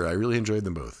Massacre. I really enjoyed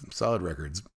them both. Solid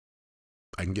records.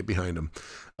 I can get behind them.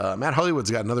 Matt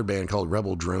Hollywood's got another band called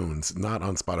Rebel Drones, not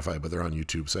on Spotify, but they're on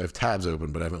YouTube. So I have tabs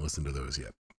open, but I haven't listened to those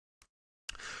yet.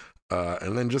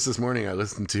 And then just this morning, I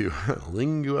listened to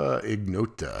Lingua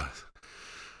Ignota.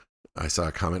 I saw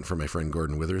a comment from my friend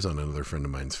Gordon Withers on another friend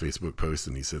of mine's Facebook post,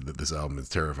 and he said that this album is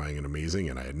terrifying and amazing,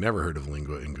 and I had never heard of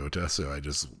Lingua Ignota, so I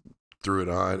just threw it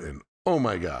on, and oh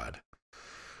my God,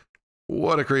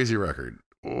 what a crazy record.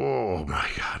 Oh my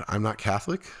God. I'm not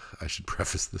Catholic. I should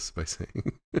preface this by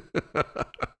saying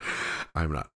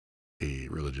I'm not a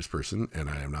religious person, and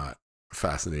I am not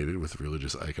fascinated with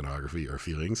religious iconography or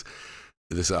feelings.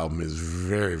 This album is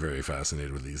very, very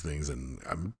fascinated with these things, and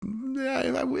I'm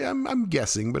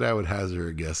guessing, but I would hazard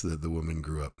a guess that the woman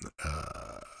grew up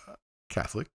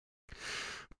Catholic.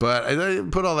 But I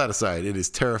put all that aside. It is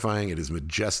terrifying. It is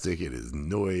majestic. It is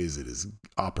noise. It is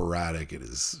operatic. It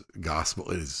is gospel.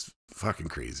 It is fucking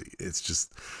crazy. It's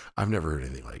just, I've never heard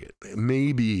anything like it.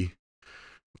 Maybe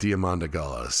Diamanda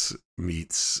Gallas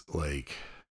meets like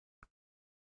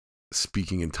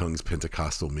speaking in tongues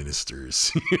Pentecostal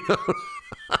ministers, you know?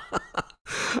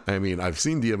 I mean, I've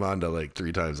seen Diamanda like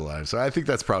 3 times live, so I think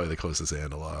that's probably the closest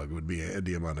analog would be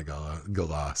Diamanda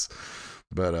Gallas.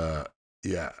 But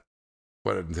yeah,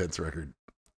 what an intense record.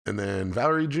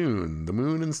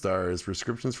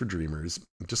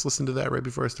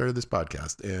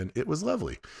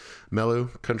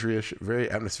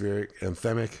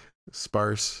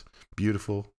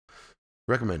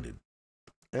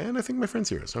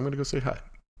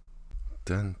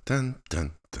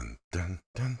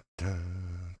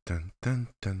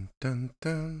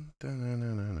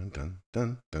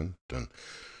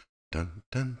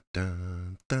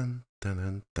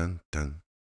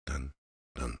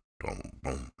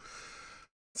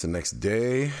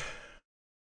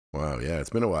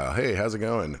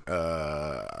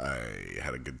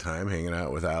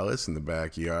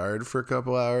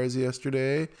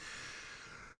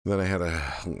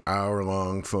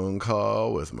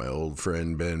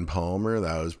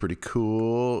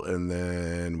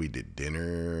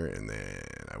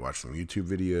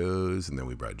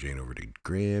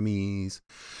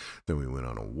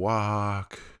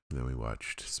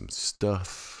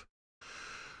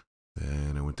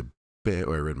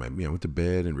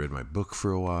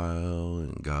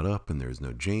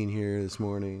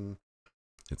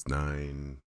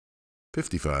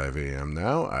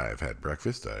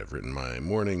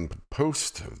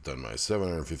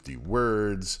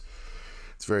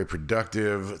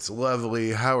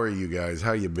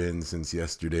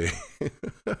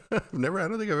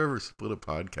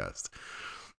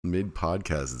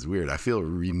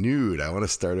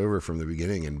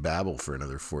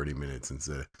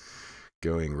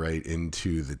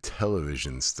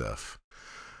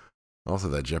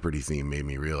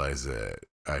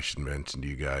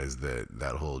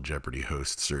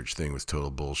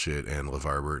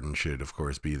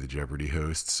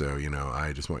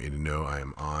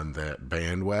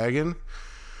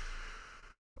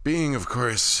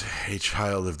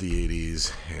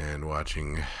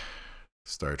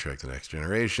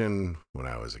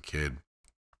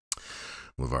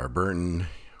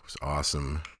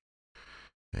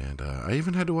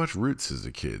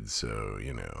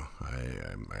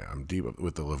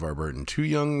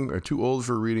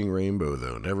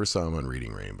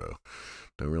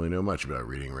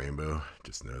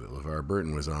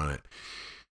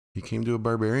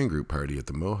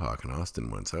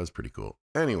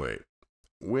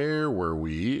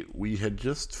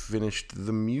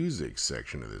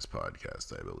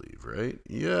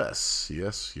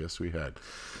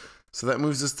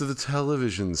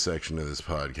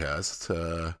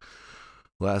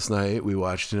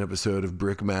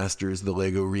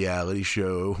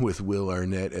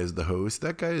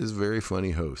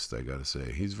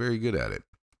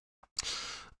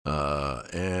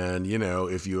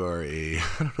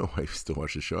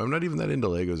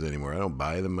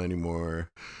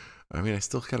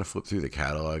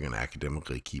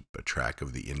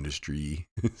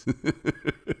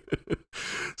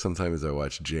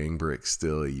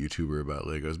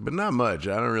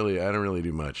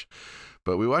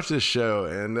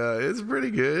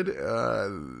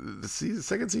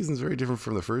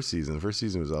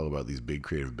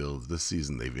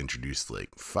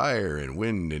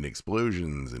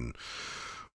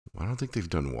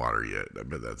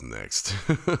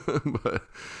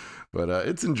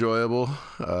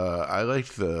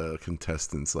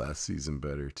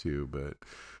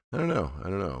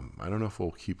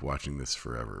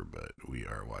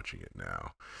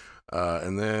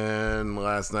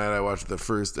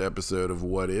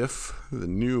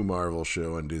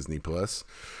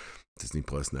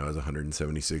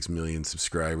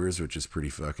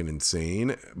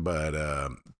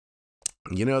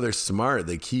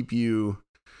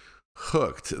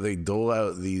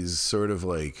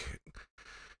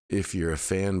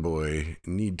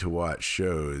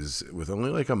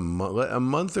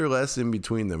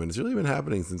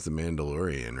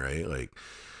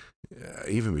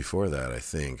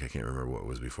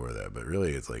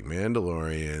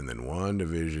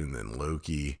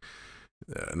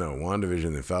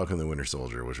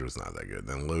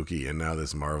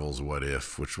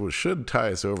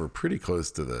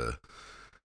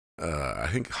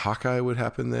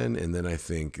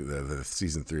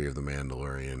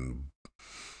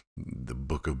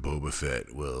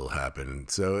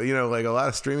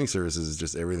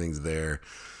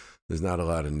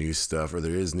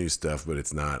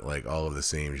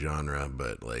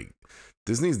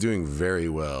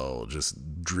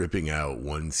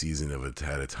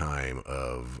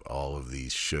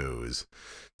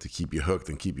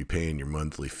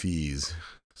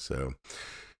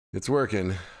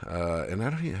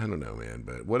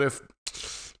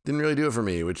 didn't really do it for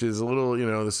me, which is a little,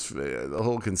 this the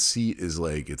whole conceit is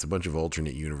like it's a bunch of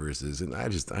alternate universes, and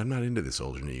I'm not into this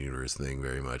alternate universe thing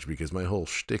very much because my whole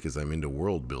shtick is I'm into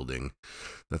world building.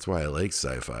 That's why I like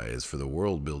sci-fi, is for the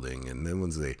world building. And then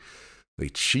once they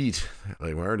cheat,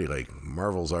 like we're already like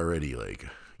Marvel's already like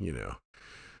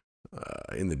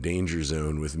in the danger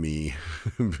zone with me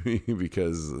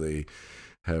because they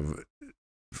have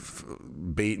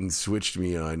bait and switched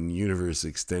me on universe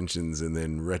extensions and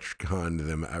then retconned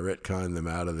them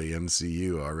out of the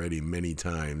MCU already many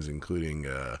times, including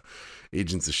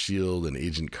Agents of S.H.I.E.L.D. and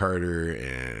Agent Carter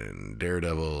and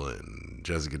Daredevil and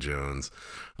Jessica Jones.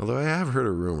 Although I have heard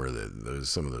a rumor that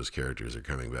some of those characters are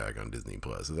coming back on Disney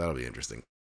Plus, so that'll be interesting.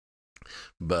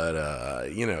 But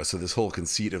so this whole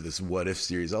conceit of this What If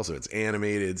series, also it's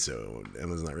animated, so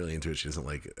Emma's not really into it. She doesn't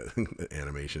like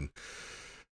animation.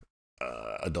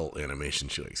 Adult animation.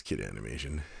 She likes kid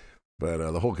animation. But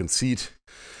the whole conceit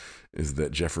is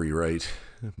that Jeffrey Wright,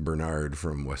 Bernard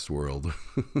from Westworld,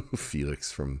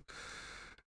 Felix from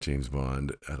James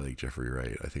Bond. I like Jeffrey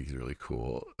Wright. I think he's really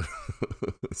cool.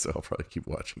 So I'll probably keep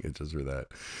watching it just for that.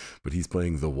 But he's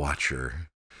playing the Watcher,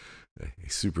 a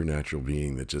supernatural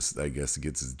being that just, I guess,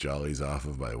 gets his jollies off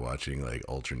of by watching like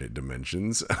alternate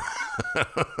dimensions.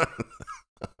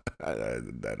 I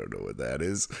don't know what that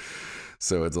is.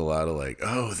 So it's a lot of like,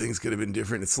 oh, things could have been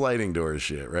different. It's sliding door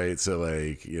shit, right? So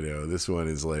like, this one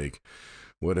is like,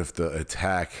 what if the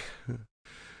attack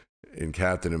in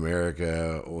Captain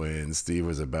America when Steve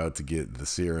was about to get the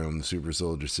serum, the super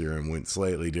soldier serum, went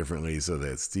slightly differently so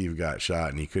that Steve got shot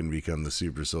and he couldn't become the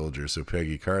super soldier. So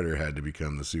Peggy Carter had to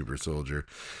become the super soldier.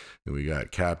 And we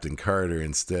got Captain Carter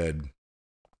instead.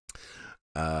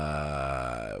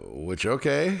 Which,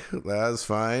 okay, that's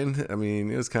fine. I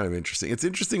mean, it was kind of interesting. It's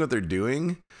interesting what they're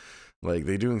doing. Like,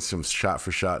 they're doing some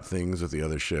shot-for-shot things with the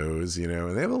other shows,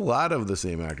 and they have a lot of the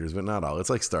same actors, but not all. It's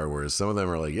like Star Wars. Some of them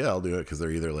are like, yeah, I'll do it, because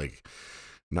they're either, like,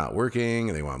 not working,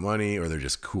 and they want money, or they're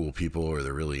just cool people, or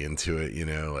they're really into it,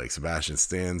 like Sebastian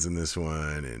Stan's in this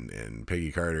one, and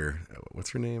Peggy Carter,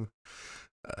 what's her name?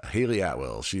 Haley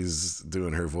Atwell, she's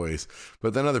doing her voice.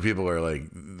 But then other people are like,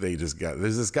 there's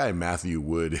this guy Matthew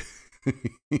Wood.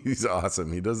 He's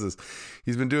awesome. He does this,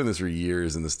 he's been doing this for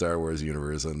years in the Star Wars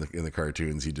universe. In the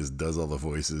cartoons, he just does all the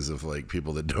voices of like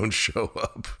people that don't show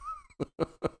up.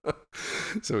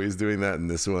 So he's doing that in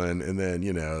this one. And then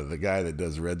the guy that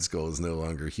does Red Skull is no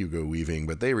longer Hugo Weaving,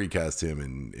 but they recast him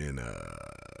in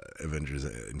Avengers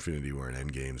Infinity War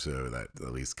and Endgame, so that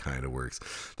at least kind of works.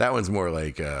 That one's more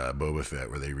like Boba Fett,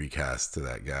 where they recast to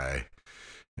that guy,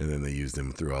 and then they used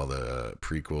him through all the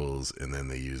prequels, and then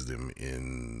they used him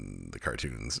in the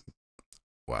cartoons.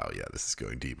 Wow, yeah, this is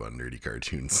going deep on nerdy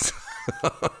cartoon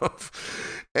stuff.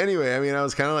 Anyway, I mean, I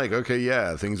was kind of like, okay,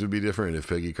 yeah, things would be different if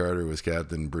Peggy Carter was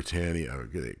Captain Britannia, or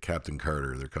Captain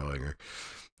Carter, they're calling her.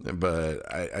 But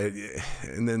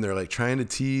and then they're like trying to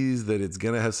tease that it's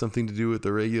gonna have something to do with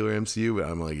the regular MCU, but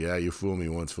I'm like, yeah, you fool me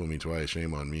once, fool me twice,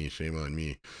 shame on me, shame on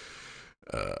me.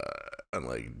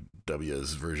 Unlike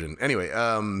W's version, anyway.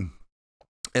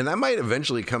 And that might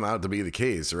eventually come out to be the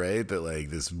case, right? That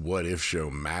like this What If show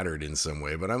mattered in some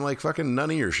way, but I'm like, fucking none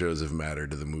of your shows have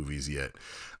mattered to the movies yet.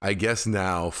 I guess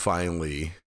now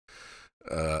finally,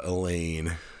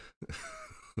 Elaine,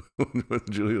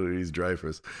 Julia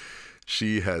Louis-Dreyfus,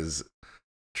 she has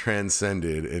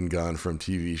transcended and gone from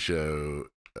TV show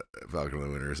Falcon and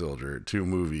the Winter Soldier to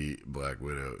movie Black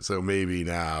Widow. So maybe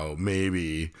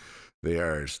they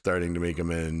are starting to make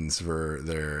amends for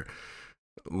their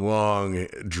long,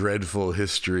 dreadful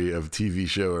history of TV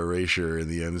show erasure in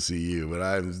the MCU. But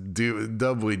I'm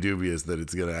doubly dubious that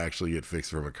it's going to actually get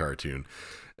fixed from a cartoon.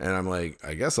 And I'm like,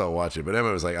 I guess I'll watch it. But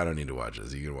Emma was like, I don't need to watch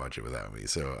this. You can watch it without me.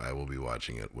 So I will be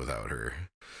watching it without her.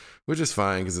 Which is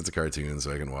fine because it's a cartoon,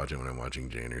 so I can watch it when I'm watching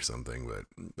Jane or something. But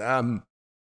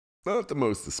not the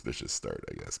most suspicious start,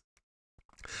 I guess.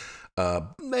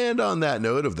 And on that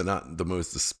note of the not the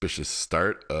most suspicious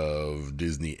start of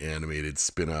Disney animated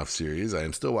spin-off series, I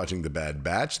am still watching The Bad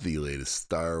Batch, the latest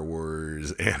Star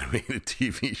Wars animated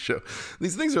TV show.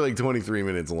 These things are like 23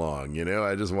 minutes long,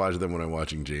 I just watch them when I'm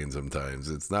watching Jane sometimes.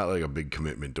 It's not like a big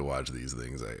commitment to watch these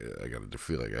things. I gotta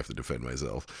feel like I have to defend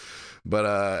myself. But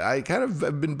I kind of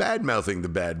have been bad-mouthing The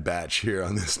Bad Batch here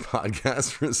on this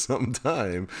podcast for some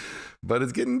time, but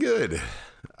it's getting good.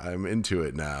 I'm into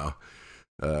it now.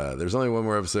 There's only one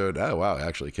more episode. Oh, wow. It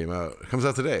actually comes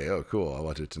out today. Oh, cool. I'll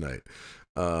watch it tonight.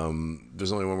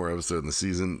 There's only one more episode in the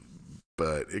season,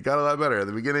 but it got a lot better. At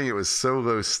the beginning, it was so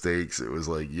low stakes. It was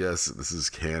like, yes, this is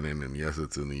canon, and yes,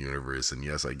 it's in the universe, and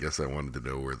yes, I guess I wanted to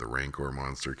know where the Rancor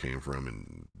monster came from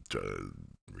in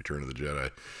Return of the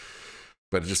Jedi.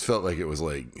 But it just felt like it was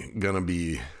like gonna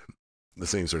be the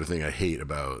same sort of thing I hate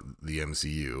about the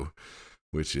MCU,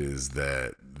 which is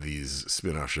that these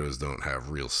spin-off shows don't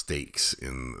have real stakes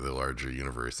in the larger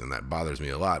universe, and that bothers me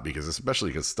a lot because,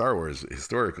 especially because Star Wars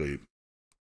historically,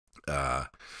 uh,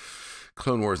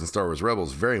 Clone Wars and Star Wars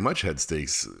Rebels very much had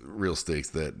stakes, real stakes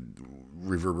that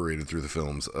reverberated through the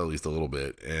films at least a little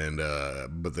bit, and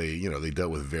but they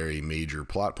dealt with very major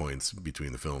plot points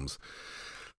between the films.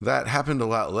 That happened a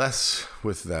lot less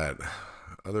with that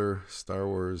other Star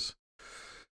Wars.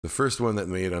 The first one that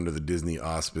made under the Disney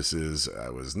auspices,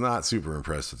 I was not super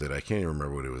impressed with it. I can't even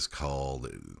remember what it was called.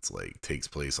 It's like takes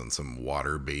place on some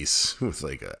water base with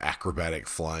like an acrobatic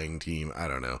flying team. I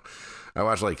don't know. I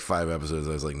watched like 5 episodes.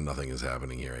 I was like, nothing is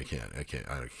happening here. I can't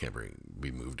be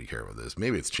moved to care about this.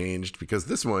 Maybe it's changed because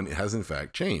this one has in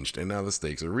fact changed, and now the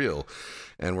stakes are real,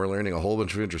 and we're learning a whole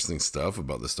bunch of interesting stuff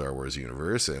about the Star Wars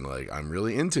universe, and like I'm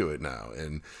really into it now,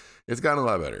 and it's gotten a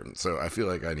lot better. So I feel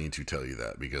like I need to tell you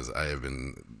that because I have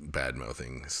been bad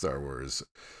mouthing Star Wars,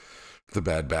 The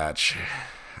Bad Batch.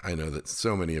 I know that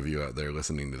so many of you out there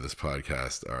listening to this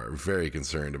podcast are very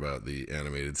concerned about the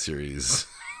animated series,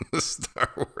 the Star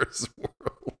Wars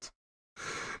world.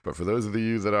 But for those of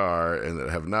you that are and that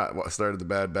have not started The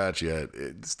Bad Batch yet,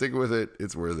 stick with it.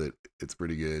 It's worth it. It's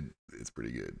pretty good. It's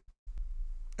pretty good.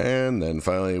 And then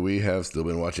finally, we have still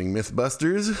been watching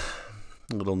Mythbusters.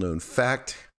 A little known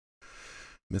fact.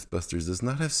 Mythbusters does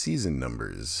not have season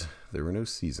numbers. There were no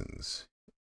seasons.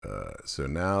 So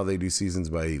now they do seasons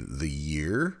by the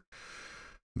year.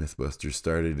 Mythbusters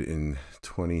started in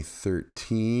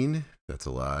 2013. That's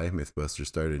a lie. Mythbusters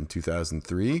started in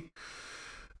 2003.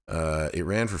 It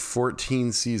ran for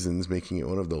 14 seasons, making it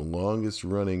one of the longest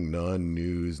running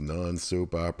non-news,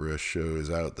 non-soap opera shows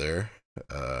out there,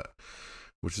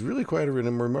 which is really quite a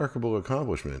remarkable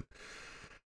accomplishment.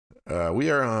 We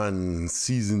are on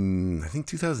season, I think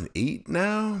 2008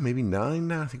 now, maybe 9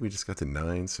 now. I think we just got to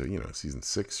 9. So, season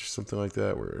 6 or something like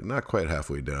that. We're not quite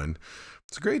halfway done.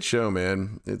 It's a great show,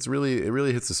 man. It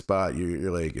really hits the spot.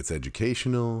 You're like, it's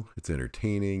educational. It's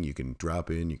entertaining. You can drop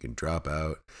in, you can drop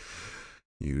out.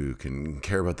 You can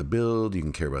care about the build. You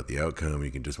can care about the outcome.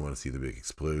 You can just want to see the big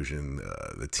explosion.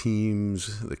 The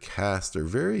teams, the cast are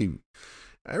very...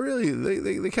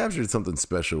 they captured something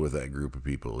special with that group of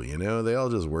people, they all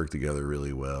just work together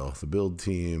really well. The build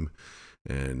team,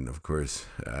 and of course,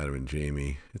 Adam and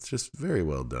Jamie. It's just very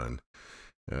well done.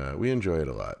 We enjoy it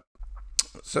a lot.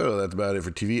 So that's about it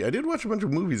for TV. I did watch a bunch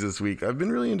of movies this week. I've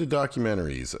been really into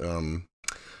documentaries.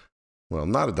 Well,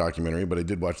 not a documentary, but I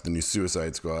did watch the new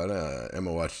Suicide Squad.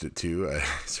 Emma watched it too. I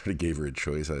sort of gave her a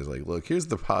choice. I was like, look, here's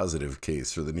the positive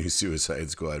case for the new Suicide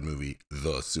Squad movie,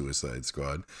 The Suicide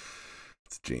Squad.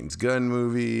 It's a James Gunn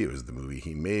movie. It was the movie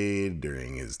he made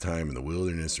during his time in the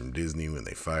wilderness from Disney when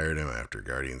they fired him after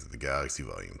Guardians of the Galaxy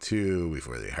Volume 2,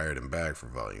 before they hired him back for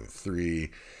Volume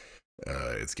 3.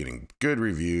 It's getting good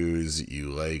reviews. You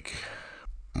like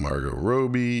Margot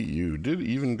Robbie. You did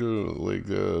even go, like,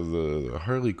 the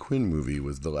Harley Quinn movie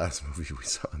was the last movie we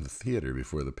saw in the theater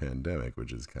before the pandemic,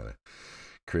 which is kind of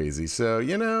crazy. So,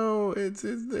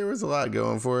 there was a lot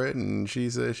going for it, and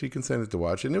she consented to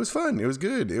watch it, and it was fun. It was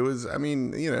good. It was,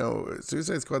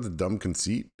 Suicide Squad's a dumb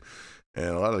conceit, and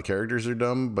a lot of the characters are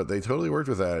dumb, but they totally worked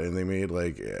with that, and they made,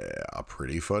 like, a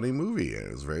pretty funny movie, and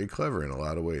it was very clever in a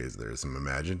lot of ways. There's some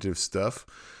imaginative stuff.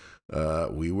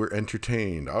 We were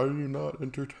entertained. Are you not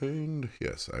entertained?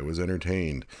 Yes, I was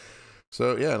entertained.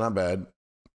 So, yeah, not bad.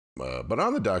 But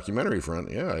on the documentary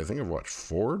front, yeah, I think I've watched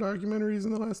 4 documentaries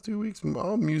in the last 2 weeks.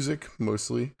 All music,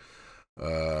 mostly.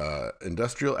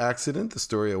 Industrial Accident, the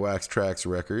story of Wax Trax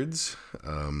Records.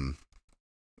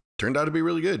 Turned out to be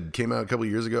really good. Came out a couple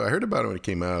years ago. I heard about it when it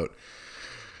came out.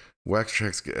 Wax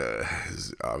Trax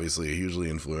is obviously a hugely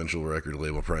influential record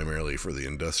label, primarily for the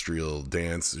industrial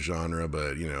dance genre,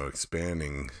 but,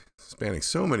 spanning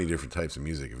so many different types of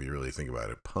music, if you really think about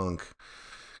it. Punk,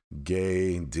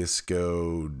 gay,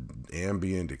 disco,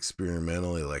 ambient,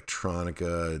 experimental,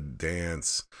 electronica,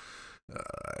 dance.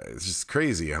 It's just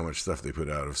crazy how much stuff they put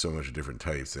out of so much different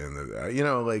types. And,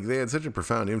 they had such a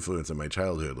profound influence in my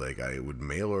childhood. Like, I would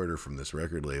mail order from this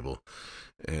record label.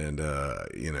 And,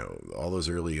 all those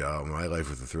early, My Life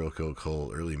with the Thrill Kill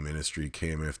Cult, early Ministry,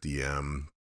 KMFDM.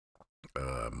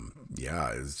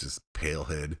 It's just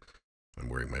Palehead. I'm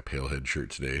wearing my Palehead shirt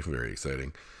today. Very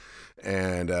exciting.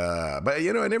 And, but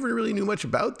I never really knew much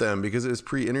about them because it was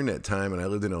pre-internet time and I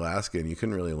lived in Alaska and you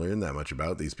couldn't really learn that much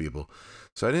about these people.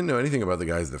 So I didn't know anything about the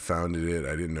guys that founded it.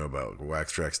 I didn't know about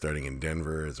Wax Trax starting in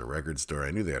Denver as a record store.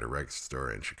 I knew they had a record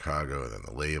store in Chicago and then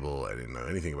the label. I didn't know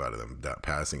anything about them, that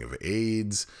passing of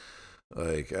AIDS.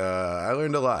 I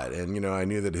learned a lot. And, I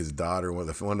knew that his daughter, one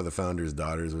of the founder's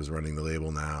daughters was running the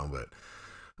label now, but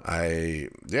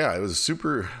Yeah, it was a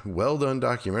super well done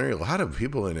documentary. A lot of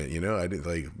people in it, you know. I did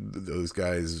like those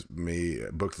guys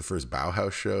booked the first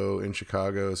Bauhaus show in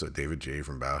Chicago. So David J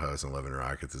from Bauhaus and 11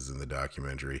 Rockets is in the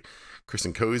documentary. Chris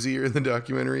and Cozy are in the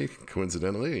documentary,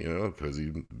 coincidentally, you know,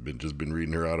 Cozy just been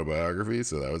reading her autobiography,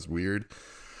 so that was weird.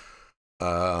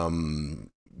 Um,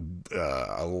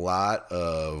 a lot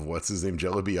of what's his name,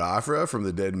 Jello Biafra from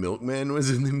the Dead Milkmen was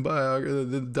in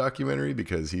the documentary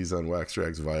because he's on Wax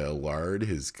Tracks via Lard,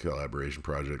 his collaboration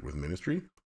project with Ministry.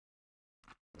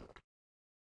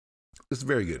 It's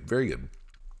very good, very good,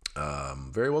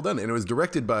 very well done, and it was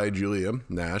directed by Julia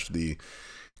Nash, the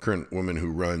current woman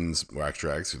who runs Wax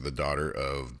Tracks, the daughter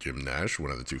of Jim Nash, one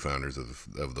of the two founders of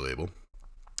the label.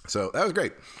 So that was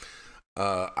great.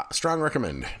 Strong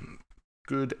recommend.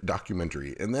 Good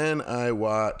documentary. And then I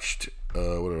watched,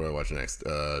 what did I watch next?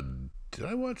 Did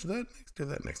I watch that next or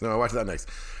that next? No, I watched that next.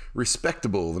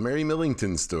 Respectable, the Mary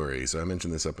Millington story. So I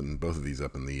mentioned this both of these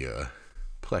up in the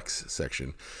Plex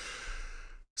section.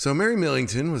 So Mary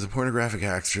Millington was a pornographic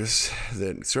actress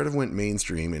that sort of went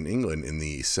mainstream in England in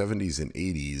the 70s and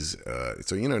 80s.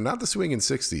 So, you know, not the swinging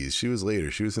 60s. She was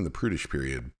later. She was in the prudish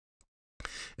period.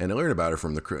 And I learned about her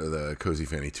from the Cozy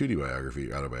Fanny Tootie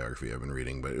autobiography I've been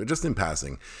reading, but just in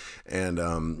passing. And,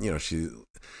 you know, this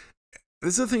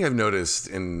is the thing I've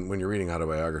noticed when you're reading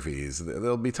autobiographies.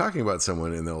 They'll be talking about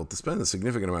someone and they'll spend a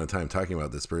significant amount of time talking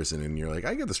about this person. And you're like,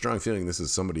 I get the strong feeling this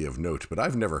is somebody of note, but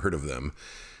I've never heard of them.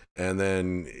 And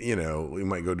then, you know, we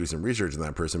might go do some research on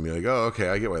that person and be like, oh, okay,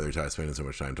 I get why they're spending so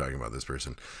much time talking about this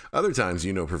person. Other times,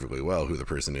 you know perfectly well who the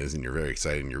person is and you're very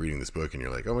excited and you're reading this book and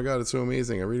you're like, oh my God, it's so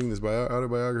amazing. I'm reading this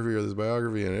autobiography or this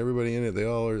biography and everybody in it,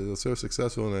 they're so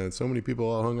successful and so many people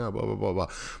all hung out, blah, blah, blah, blah.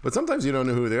 But sometimes you don't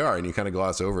know who they are and you kind of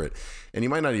gloss over it. And you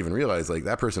might not even realize like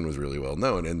that person was really well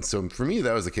known. And so for me,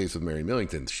 that was the case with Mary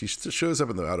Millington. She shows up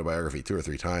in the autobiography 2 or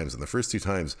 3 times. And the first 2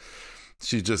 times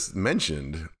she's just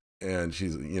mentioned and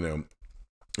she's, you know,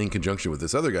 in conjunction with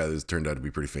this other guy that's turned out to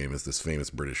be pretty famous, this famous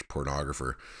British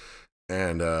pornographer.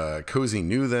 And Cozy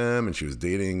knew them, and she was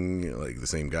dating like the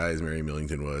same guy as Mary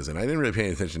Millington was. And I didn't really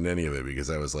pay attention to any of it because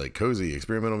I was like, Cozy,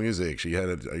 experimental music. She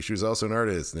was also an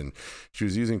artist, and she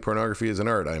was using pornography as an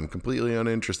art. I'm completely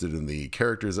uninterested in the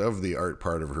characters of the art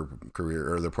part of her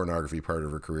career or the pornography part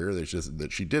of her career. It's just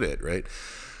that she did it, right?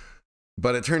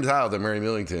 But it turns out that Mary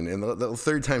Millington, and the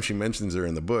third time she mentions her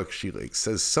in the book, she like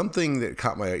says something that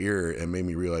caught my ear and made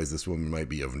me realize this woman might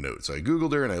be of note. So I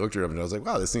Googled her and I looked her up and I was like,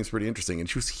 wow, this seems pretty interesting. And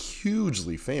she was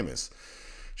hugely famous.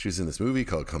 She was in this movie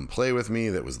called Come Play With Me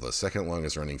that was the second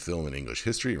longest running film in English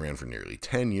history. It ran for nearly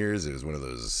 10 years. It was one of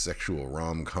those sexual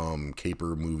rom-com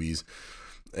caper movies.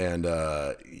 And,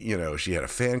 you know, she had a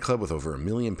fan club with over 1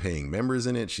 million paying members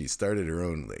in it. She started her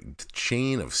own like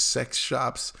chain of sex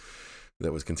shops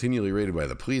that was continually raided by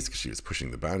the police because she was pushing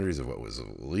the boundaries of what was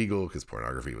illegal because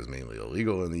pornography was mainly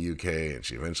illegal in the UK. And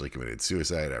she eventually committed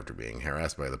suicide after being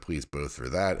harassed by the police, both for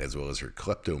that as well as her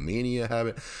kleptomania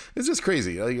habit. It's just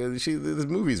crazy. Like this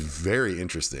movie is very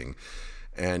interesting.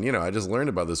 And, you know, I just learned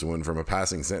about this one from a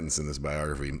passing sentence in this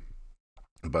biography.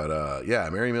 But yeah,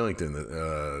 Mary Millington,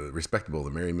 Respectable, the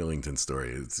Mary Millington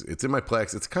story. It's in my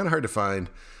Plex. It's kind of hard to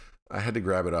find. I had to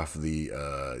grab it off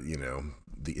the, you know,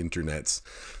 the internets.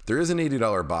 There is an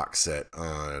 $80 box set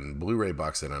on Blu-ray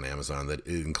box set on Amazon that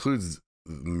includes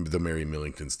the Mary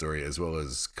Millington story as well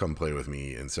as Come Play With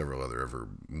Me and several other of her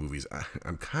movies.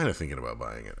 I'm kind of thinking about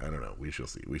buying it. I don't know. We shall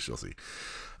see.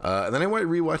 And then I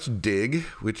rewatched Dig,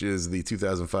 which is the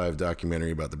 2005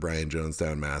 documentary about the Brian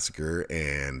Jonestown Massacre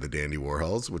and the Dandy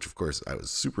Warhols, which of course I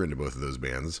was super into both of those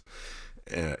bands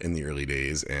in the early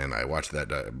days, and I watched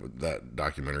that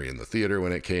documentary in the theater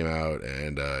when it came out,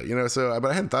 and you know, but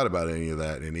I hadn't thought about any of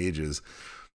that in ages.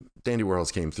 Dandy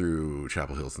Warhols came through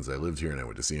Chapel Hill since I lived here, and I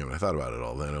went to see him, and I thought about it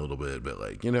all then a little bit, but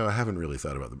like, you know, I haven't really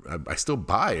thought about them. I still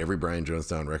buy every Brian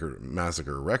Jonestown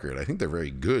Massacre record. I think they're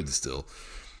very good still.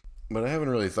 But I haven't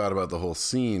really thought about the whole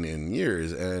scene in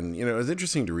years. And, you know, it was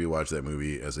interesting to rewatch that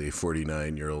movie as a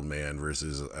 49-year-old man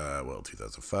versus,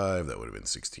 2005. That would have been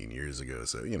 16 years ago.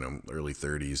 So, you know, early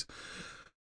 30s,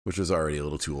 which was already a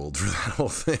little too old for that whole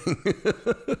thing.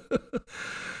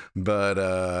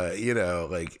 But, you know,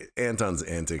 like Anton's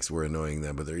antics were annoying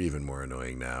then, but they're even more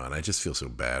annoying now. And I just feel so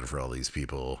bad for all these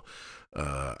people.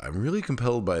 I'm really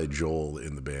compelled by Joel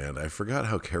in the band. I forgot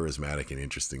how charismatic and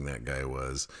interesting that guy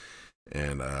was.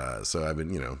 And so I've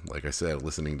been, you know, like I said,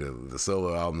 listening to the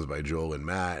solo albums by Joel and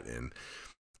Matt, and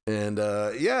And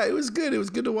yeah, it was good. It was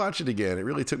good to watch it again. It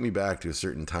really took me back to a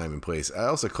certain time and place. I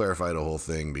also clarified a whole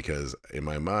thing because in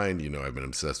my mind, I've been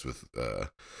obsessed with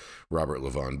Robert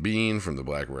Levon Bean from the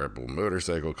Black Rebel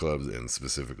Motorcycle Clubs, and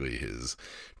specifically his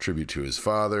tribute to his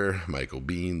father, Michael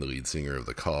Bean, the lead singer of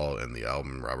The Call, and the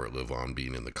album Robert Levon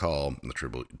Bean in The Call,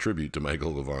 the tribute to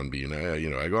Michael Levon Bean.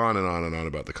 I go on and on and on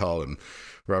about The Call and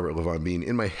Robert Levon Bean.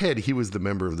 In my head, he was the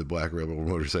member of the Black Rebel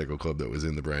Motorcycle Club that was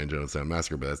in the Brian Jonestown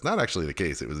Massacre, but that's not actually the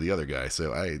case. It was the other guy.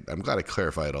 So I'm glad I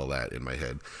clarified all that in my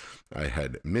head. I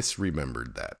had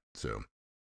misremembered that. So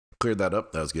cleared that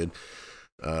up. That was good.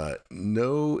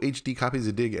 No HD copies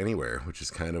of Dig anywhere, which is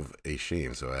kind of a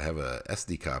shame. So I have a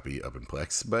SD copy up in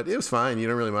Plex, but it was fine. You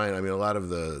don't really mind. I mean, a lot of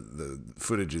the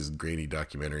footage is grainy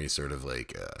documentary, sort of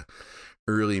like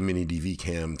early mini DV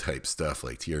cam type stuff,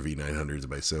 like TRV 900s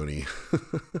by Sony.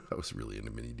 I was really into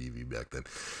mini DV back then,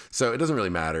 so it doesn't really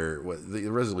matter. The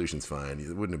resolution's fine.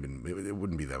 It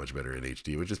wouldn't be that much better in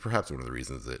HD, which is perhaps one of the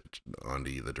reasons that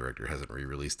Ondi, the director, hasn't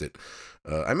re-released it.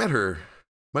 I met her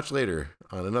much later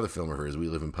on another film of hers, We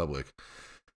Live in Public.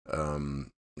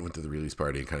 Went to the release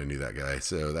party and kind of knew that guy,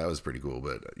 so that was pretty cool.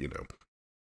 But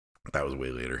that was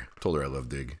way later. Told her I love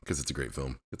Dig because it's a great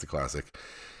film. It's a classic.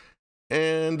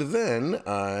 And then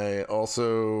I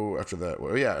also, after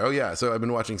that, so I've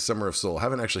been watching Summer of Soul.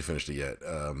 Haven't actually finished it yet.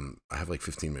 I have like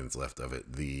 15 minutes left of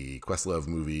it. The Questlove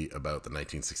movie about the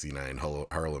 1969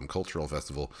 Harlem Cultural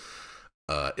Festival.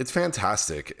 It's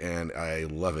fantastic, and I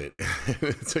love it.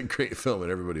 It's a great film,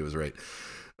 and everybody was right.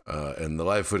 And the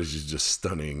live footage is just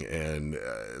stunning, and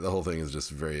the whole thing is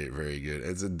just very, very good.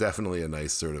 It's definitely a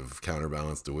nice sort of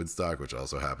counterbalance to Woodstock, which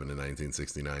also happened in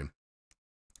 1969.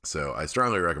 So I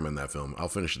strongly recommend that film. I'll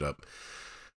finish it up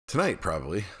tonight,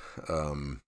 probably.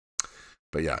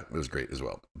 But yeah, it was great as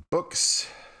well. Books.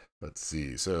 Let's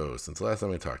see. So since the last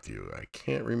time I talked to you, I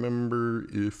can't remember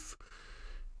if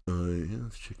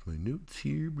let's check my notes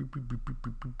here.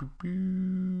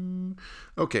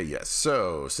 Okay, yes.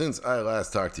 So since I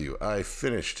last talked to you, I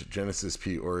finished Genesis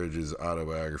P. Orridge's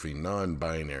autobiography,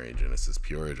 Non-Binary Genesis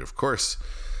P. Orridge, of course.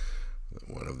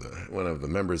 One of the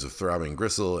members of Throbbing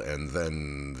Gristle, and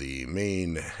then the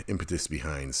main impetus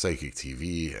behind Psychic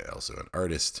TV, also an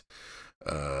artist.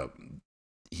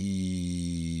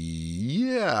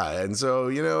 And so,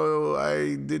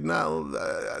 I did not,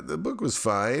 the book was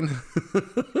fine.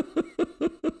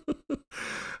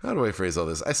 How do I phrase all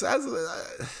this? I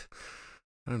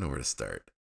don't know where to start.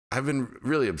 I've been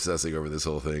really obsessing over this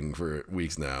whole thing for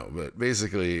weeks now, but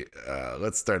basically,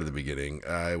 let's start at the beginning.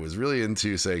 I was really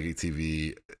into Psychic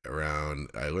TV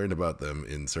I learned about them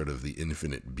in sort of the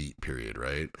Infinite Beat period,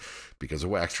 right? Because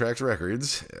of Wax Trax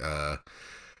Records.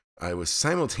 I was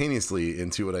simultaneously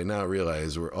into what I now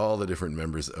realize were all the different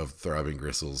members of Throbbing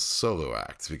Gristle's solo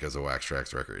acts because of Wax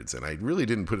Trax Records. And I really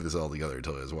didn't put this all together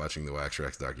until I was watching the Wax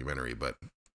Trax documentary, but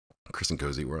Chris and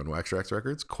Cozy were on Wax Trax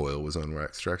Records, Coil was on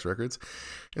Wax Trax Records,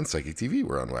 and Psychic TV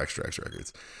were on Wax Trax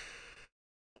Records.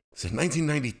 So in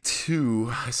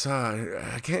 1992,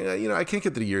 I can't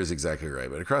get the years exactly right,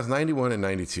 but across 91 and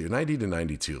 92, 90 to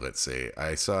 92, let's say,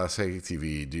 I saw Psychic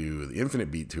TV do the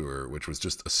Infinite Beat Tour, which was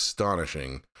just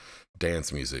astonishing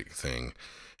dance music thing.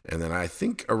 And then I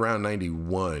think around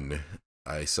 91,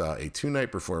 I saw a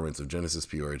 2-night performance of Genesis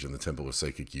P. Orridge in the Temple of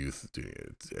Psychic Youth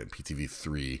at PTV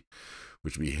 3,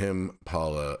 which would be him,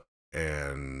 Paula,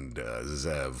 and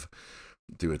Zev,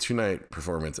 do a 2-night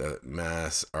performance at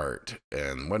Mass Art.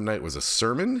 And one night was a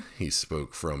sermon. He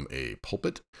spoke from a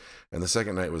pulpit. And the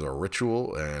second night was a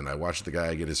ritual. And I watched the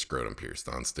guy get his scrotum pierced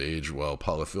on stage while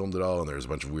Paula filmed it all. And there was a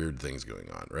bunch of weird things going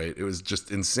on, right? It was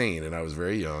just insane. And I was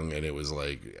very young. And it was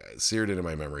like seared into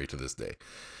my memory to this day.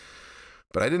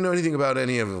 But I didn't know anything about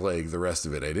any of like the rest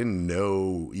of it. I didn't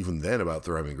know even then about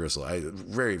Throbbing Gristle.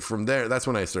 From there, that's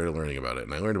when I started learning about it.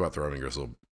 And I learned about Throbbing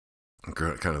Gristle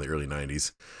kind of the early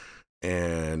 90s.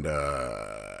 And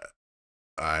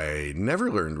I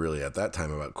never learned really at that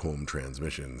time about Comb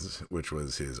Transmissions, which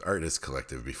was his artist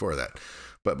collective before that.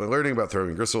 But by learning about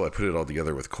Throbbing Gristle, I put it all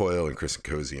together with Coil and Chris and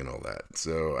Cozy and all that.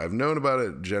 So I've known about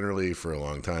it generally for a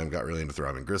long time. Got really into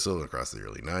Throbbing Gristle across the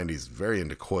early 90s. Very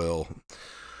into Coil.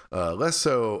 Less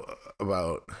so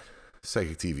about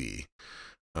Psychic TV.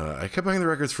 I kept buying the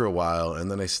records for a while,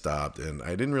 and then I stopped, and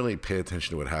I didn't really pay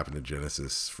attention to what happened to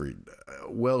Genesis for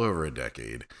well over a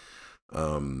decade.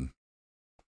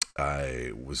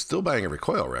 I was still buying every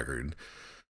Coil record,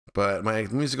 but my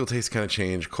musical taste kind of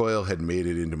changed. Coil had made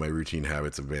it into my routine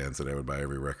habits of bands that I would buy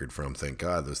every record from. Thank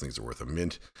God, those things are worth a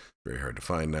mint. Very hard to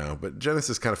find now, but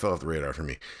Genesis kind of fell off the radar for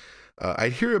me.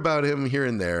 I'd hear about him here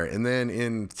and there. And then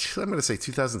I'm going to say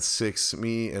 2006,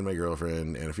 me and my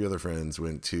girlfriend and a few other friends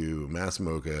went to Mass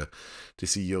Mocha to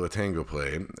see Yo La Tengo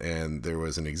play. And there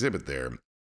was an exhibit there.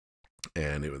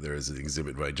 And there was an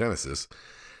exhibit by Genesis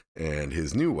and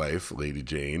his new wife, Lady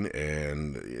Jane.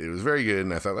 And it was very good.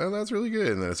 And I thought, oh, that's really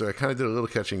good. And then, so I kind of did a little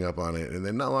catching up on it. And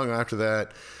then not long after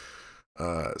that,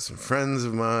 some friends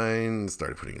of mine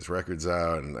started putting his records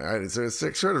out, and so it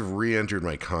sort of re-entered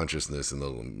my consciousness in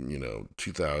the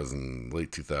 2000, late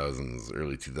 2000s,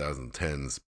 early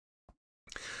 2010s,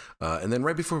 and then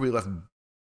right before we left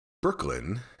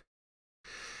Brooklyn,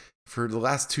 for the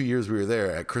last 2 years we were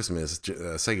there at Christmas,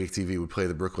 Psychic TV would play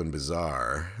the Brooklyn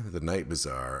Bazaar, the night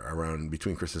bazaar, around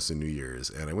between Christmas and New Year's.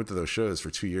 And I went to those shows for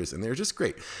 2 years, and they were just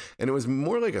great. And it was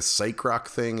more like a psych rock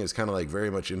thing. It was kind of like very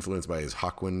much influenced by his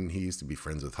Hawkwind. He used to be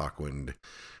friends with Hawkwind.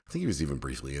 I think he was even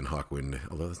briefly in Hawkwind,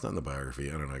 although it's not in the biography.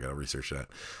 I don't know. I got to research that.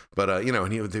 But,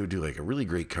 and they would do like a really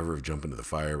great cover of Jump Into the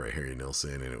Fire by Harry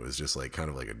Nilsson. And it was just like kind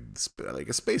of like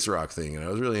a space rock thing. And I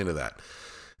was really into that.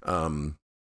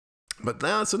 But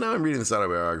now I'm reading this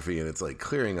autobiography, and it's like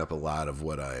clearing up a lot of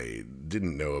what I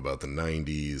didn't know about the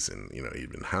 90s. And,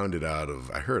 he'd been hounded I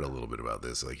heard a little bit about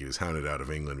this. Like, he was hounded out of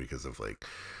England because of like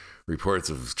reports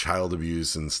of child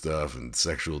abuse and stuff and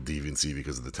sexual deviancy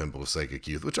because of the Temple of Psychic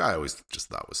Youth, which I always just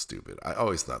thought was stupid. I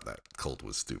always thought that cult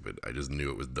was stupid. I just knew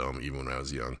it was dumb, even when I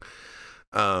was young.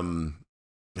 And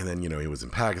then, he was in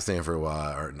Pakistan for a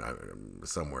while, or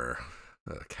somewhere.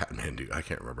 Kathmandu, I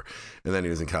can't remember. And then he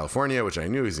was in California, which I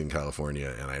knew he was in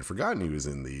California, and I had forgotten he was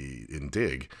in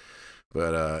Dig.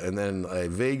 But and then I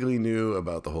vaguely knew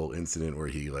about the whole incident where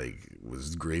he like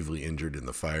was gravely injured in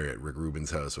the fire at Rick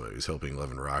Rubin's house while he was helping Love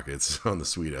and Rockets on the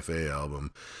Sweet FA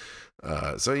album.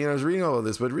 So I was reading all of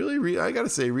this, but really, I gotta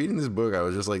say, reading this book, I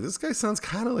was just like, this guy sounds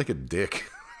kind of like a dick.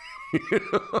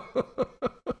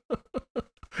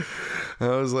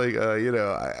 I was like,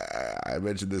 I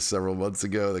mentioned this several months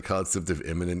ago, the concept of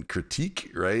imminent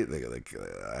critique, right?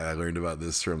 I learned about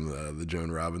this from the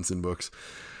Joan Robinson books.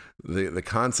 The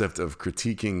concept of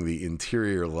critiquing the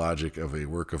interior logic of a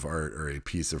work of art or a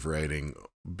piece of writing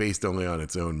based only on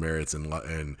its own merits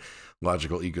and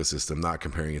logical ecosystem, not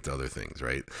comparing it to other things,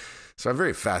 right? So I'm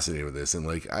very fascinated with this. And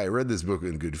like, I read this book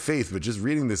in good faith, but just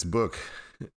reading this book,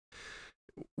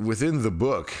 within the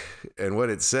book and what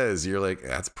it says, you're like,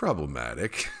 that's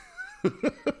problematic.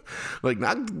 Like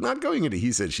not going into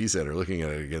he said, she said, or looking at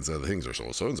it against other things, or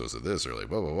so-and-so said this, or like,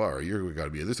 blah, blah, blah, or you're got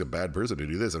to be a bad person to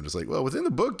do this. I'm just like, well, within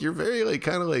the book, you're very like,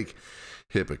 kind of like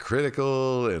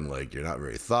hypocritical, and like, you're not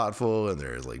very thoughtful, and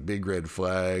there's like big red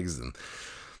flags. And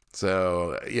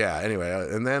so, yeah, anyway.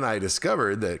 And then I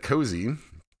discovered that Cozy,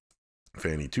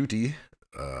 Fanny Tutti,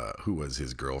 who was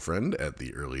his girlfriend at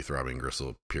the early Throbbing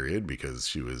Gristle period, because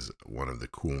she was one of the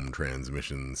Coom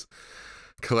Transmissions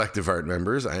collective art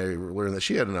members. I learned that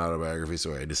she had an autobiography,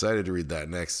 so I decided to read that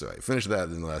next. So I finished that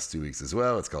in the last 2 weeks as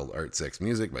well. It's called Art, Sex,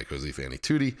 Music by Cozy Fanny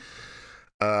Tutti.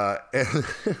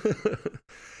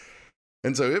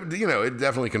 And so it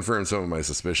definitely confirmed some of my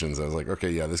suspicions. I was like,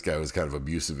 okay, yeah, this guy was kind of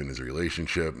abusive in his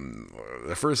relationship. And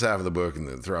the first half of the book in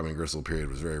the Throbbing Gristle period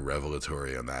was very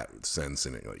revelatory on that sense,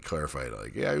 and it like clarified,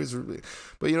 like, yeah, he was really,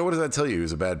 but what does that tell you? He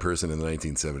was a bad person in the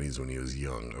 1970s when he was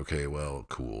young. Okay, well,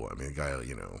 cool. I mean,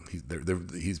 the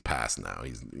guy, he's past now.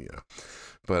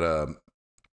 But I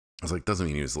was like, doesn't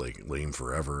mean he was like lame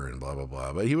forever and blah blah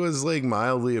blah. But he was like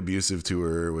mildly abusive to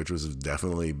her, which was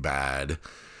definitely bad.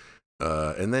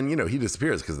 And then, he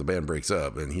disappears because the band breaks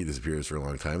up, and he disappears for a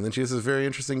long time. And then she has this very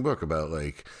interesting book about,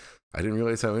 like, I didn't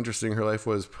realize how interesting her life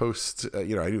was post,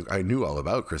 I knew all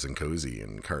about Chris and Cozy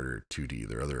and Carter Tutti,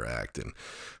 their other act.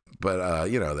 But I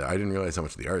didn't realize how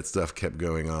much the art stuff kept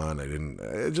going on.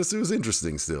 It was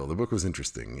interesting still. The book was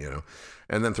interesting,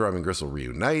 And then Throbbing Gristle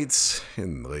reunites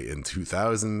in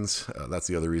 2000s. That's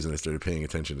the other reason I started paying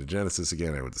attention to Genesis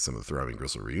again. I went to some of the Throbbing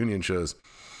Gristle reunion shows.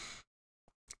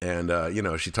 And,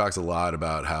 she talks a lot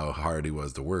about how hard he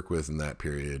was to work with in that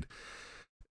period.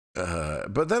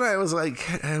 But then I was like,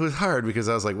 it was hard because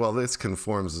I was like, well, this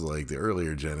conforms to like the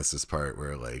earlier Genesis part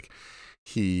where like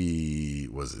he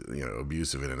was,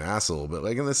 abusive and an asshole. But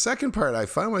like in the second part, I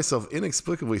found myself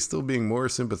inexplicably still being more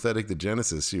sympathetic to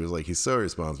Genesis. She was like, he's so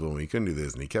irresponsible and he couldn't do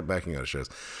this, and he kept backing out of shows.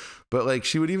 But like,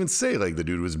 she would even say like the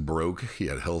dude was broke. He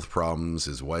had health problems.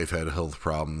 His wife had health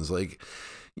problems. Like,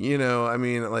 I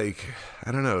mean, like,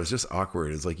 I don't know. It's just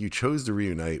awkward. It's like you chose to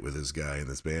reunite with this guy in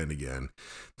this band again.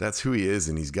 That's who he is,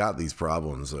 and he's got these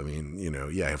problems. I mean,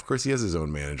 yeah, of course he has his own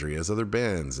manager. He has other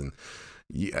bands, and,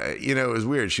 Yeah, it was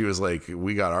weird. She was like,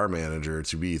 we got our manager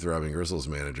to be Throbbing Gristle's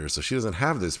manager, so she doesn't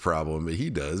have this problem, but he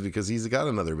does because he's got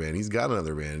another band. He's got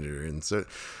another manager, and so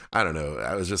I don't know.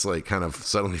 I was just like kind of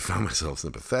suddenly found myself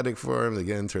sympathetic for him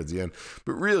again towards the end.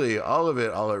 But really, all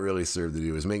it really served to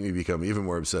do was make me become even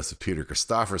more obsessed with Peter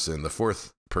Christopherson, the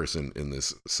fourth person in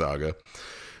this saga,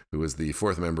 who was the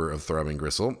fourth member of Throbbing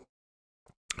Gristle,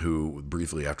 who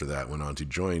briefly after that went on to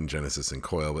join Genesis and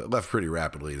Coil, but left pretty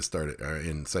rapidly to start it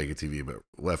in Psychic TV, but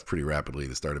left pretty rapidly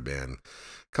to start a band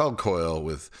called Coil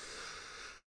with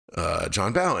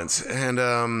John Balance.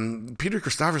 And Peter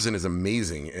Christopherson is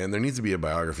amazing, and there needs to be a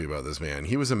biography about this man.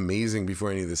 He was amazing before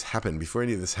any of this happened. Before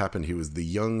any of this happened, he was the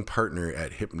young partner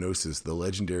at Hypnosis, the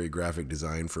legendary graphic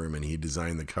design firm, and he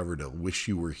designed the cover to Wish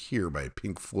You Were Here by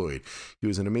Pink Floyd. He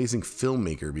was an amazing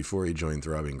filmmaker before he joined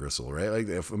Throbbing Gristle, right? Like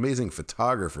an amazing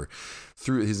photographer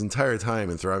through his entire time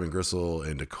in Throbbing Gristle,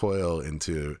 into Coil,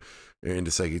 into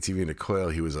Psychic TV, into Coil.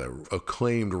 He was a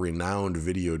acclaimed, renowned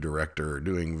video director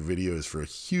doing videos for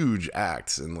huge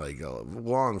acts and like a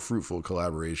long, fruitful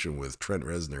collaboration with Trent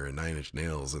Reznor and Nine Inch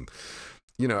Nails. And,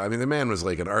 the man was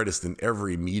like an artist in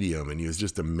every medium, and he was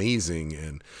just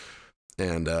amazing.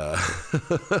 And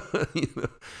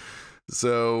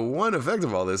So one effect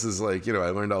of all this is like,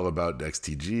 I learned all about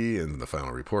XTG and The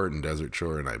Final Report and Desert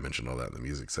Shore, and I mentioned all that in the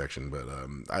music section, but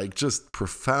I just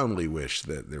profoundly wish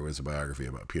that there was a biography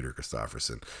about Peter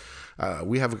Christopherson.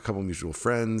 We have a couple mutual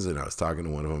friends, and I was talking to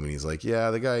one of them, and he's like,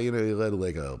 yeah, the guy, he led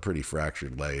like a pretty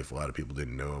fractured life. A lot of people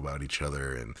didn't know about each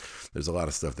other, and there's a lot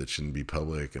of stuff that shouldn't be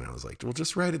public. And I was like, well,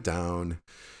 just write it down.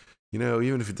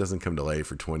 Even if it doesn't come to light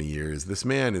for 20 years, this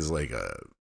man is like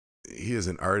he is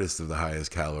an artist of the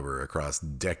highest caliber across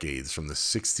decades, from the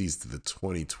 60s to the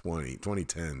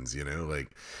 2010s, like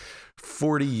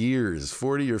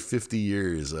 40 or 50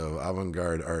 years of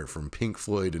avant-garde art, from Pink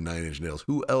Floyd to Nine Inch Nails.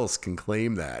 Who else can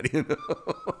claim that?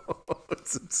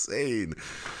 It's insane.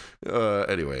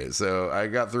 Anyway, so I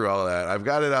got through all of that. I've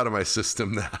got it out of my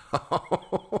system now.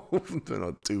 It's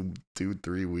been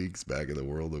 3 weeks back in the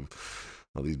world of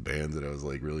all these bands that I was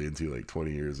like really into like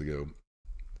 20 years ago.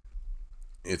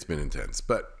 It's been intense,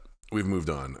 but we've moved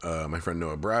on. My friend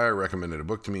Noah Breyer recommended a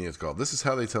book to me. It's called This Is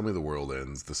How They Tell Me the World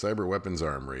Ends, The Cyber Weapons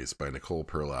Arm Race by Nicole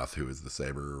Perloff, who is the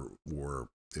cyber war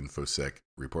infosec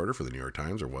reporter for the New York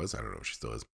Times, or was. I don't know if she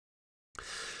still is.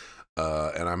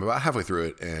 And I'm about halfway through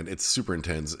it, and it's super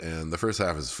intense, and the first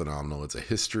half is phenomenal. It's a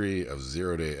history of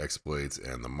zero-day exploits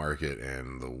and the market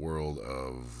and the world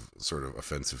of sort of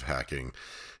offensive hacking.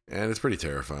 And it's pretty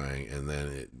terrifying. And then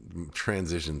it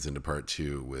transitions into part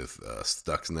 2 with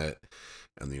Stuxnet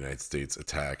and the United States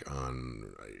attack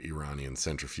on Iranian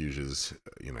centrifuges,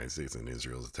 United States and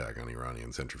Israel's attack on Iranian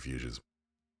centrifuges.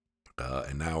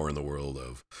 And now we're in the world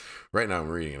of, right now I'm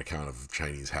reading an account of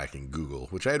Chinese hacking Google,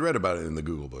 which I had read about it in the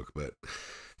Google book, but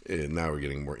now we're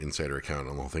getting more insider account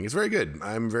on the whole thing. It's very good.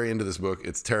 I'm very into this book.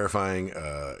 It's terrifying.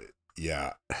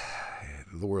 Yeah,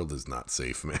 the world is not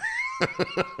safe, man.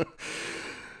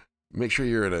 Make sure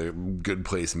you're in a good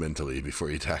place mentally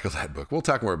before you tackle that book. We'll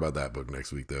talk more about that book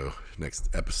next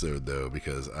episode, though,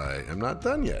 because I am not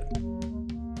done yet.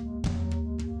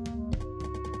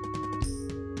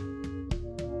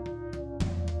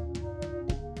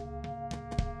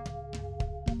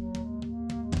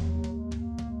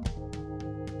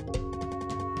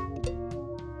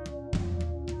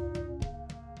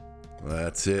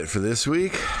 That's it for this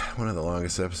week. One of the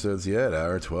longest episodes yet,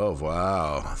 hour 12.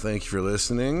 Wow. Thank you for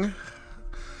listening.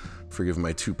 Forgive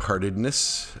my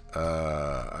two-partedness.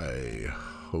 I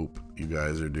hope you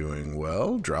guys are doing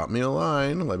well. Drop me a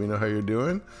line. Let me know how you're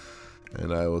doing.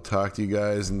 And I will talk to you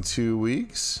guys in 2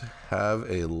 weeks. Have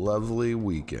a lovely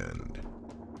weekend.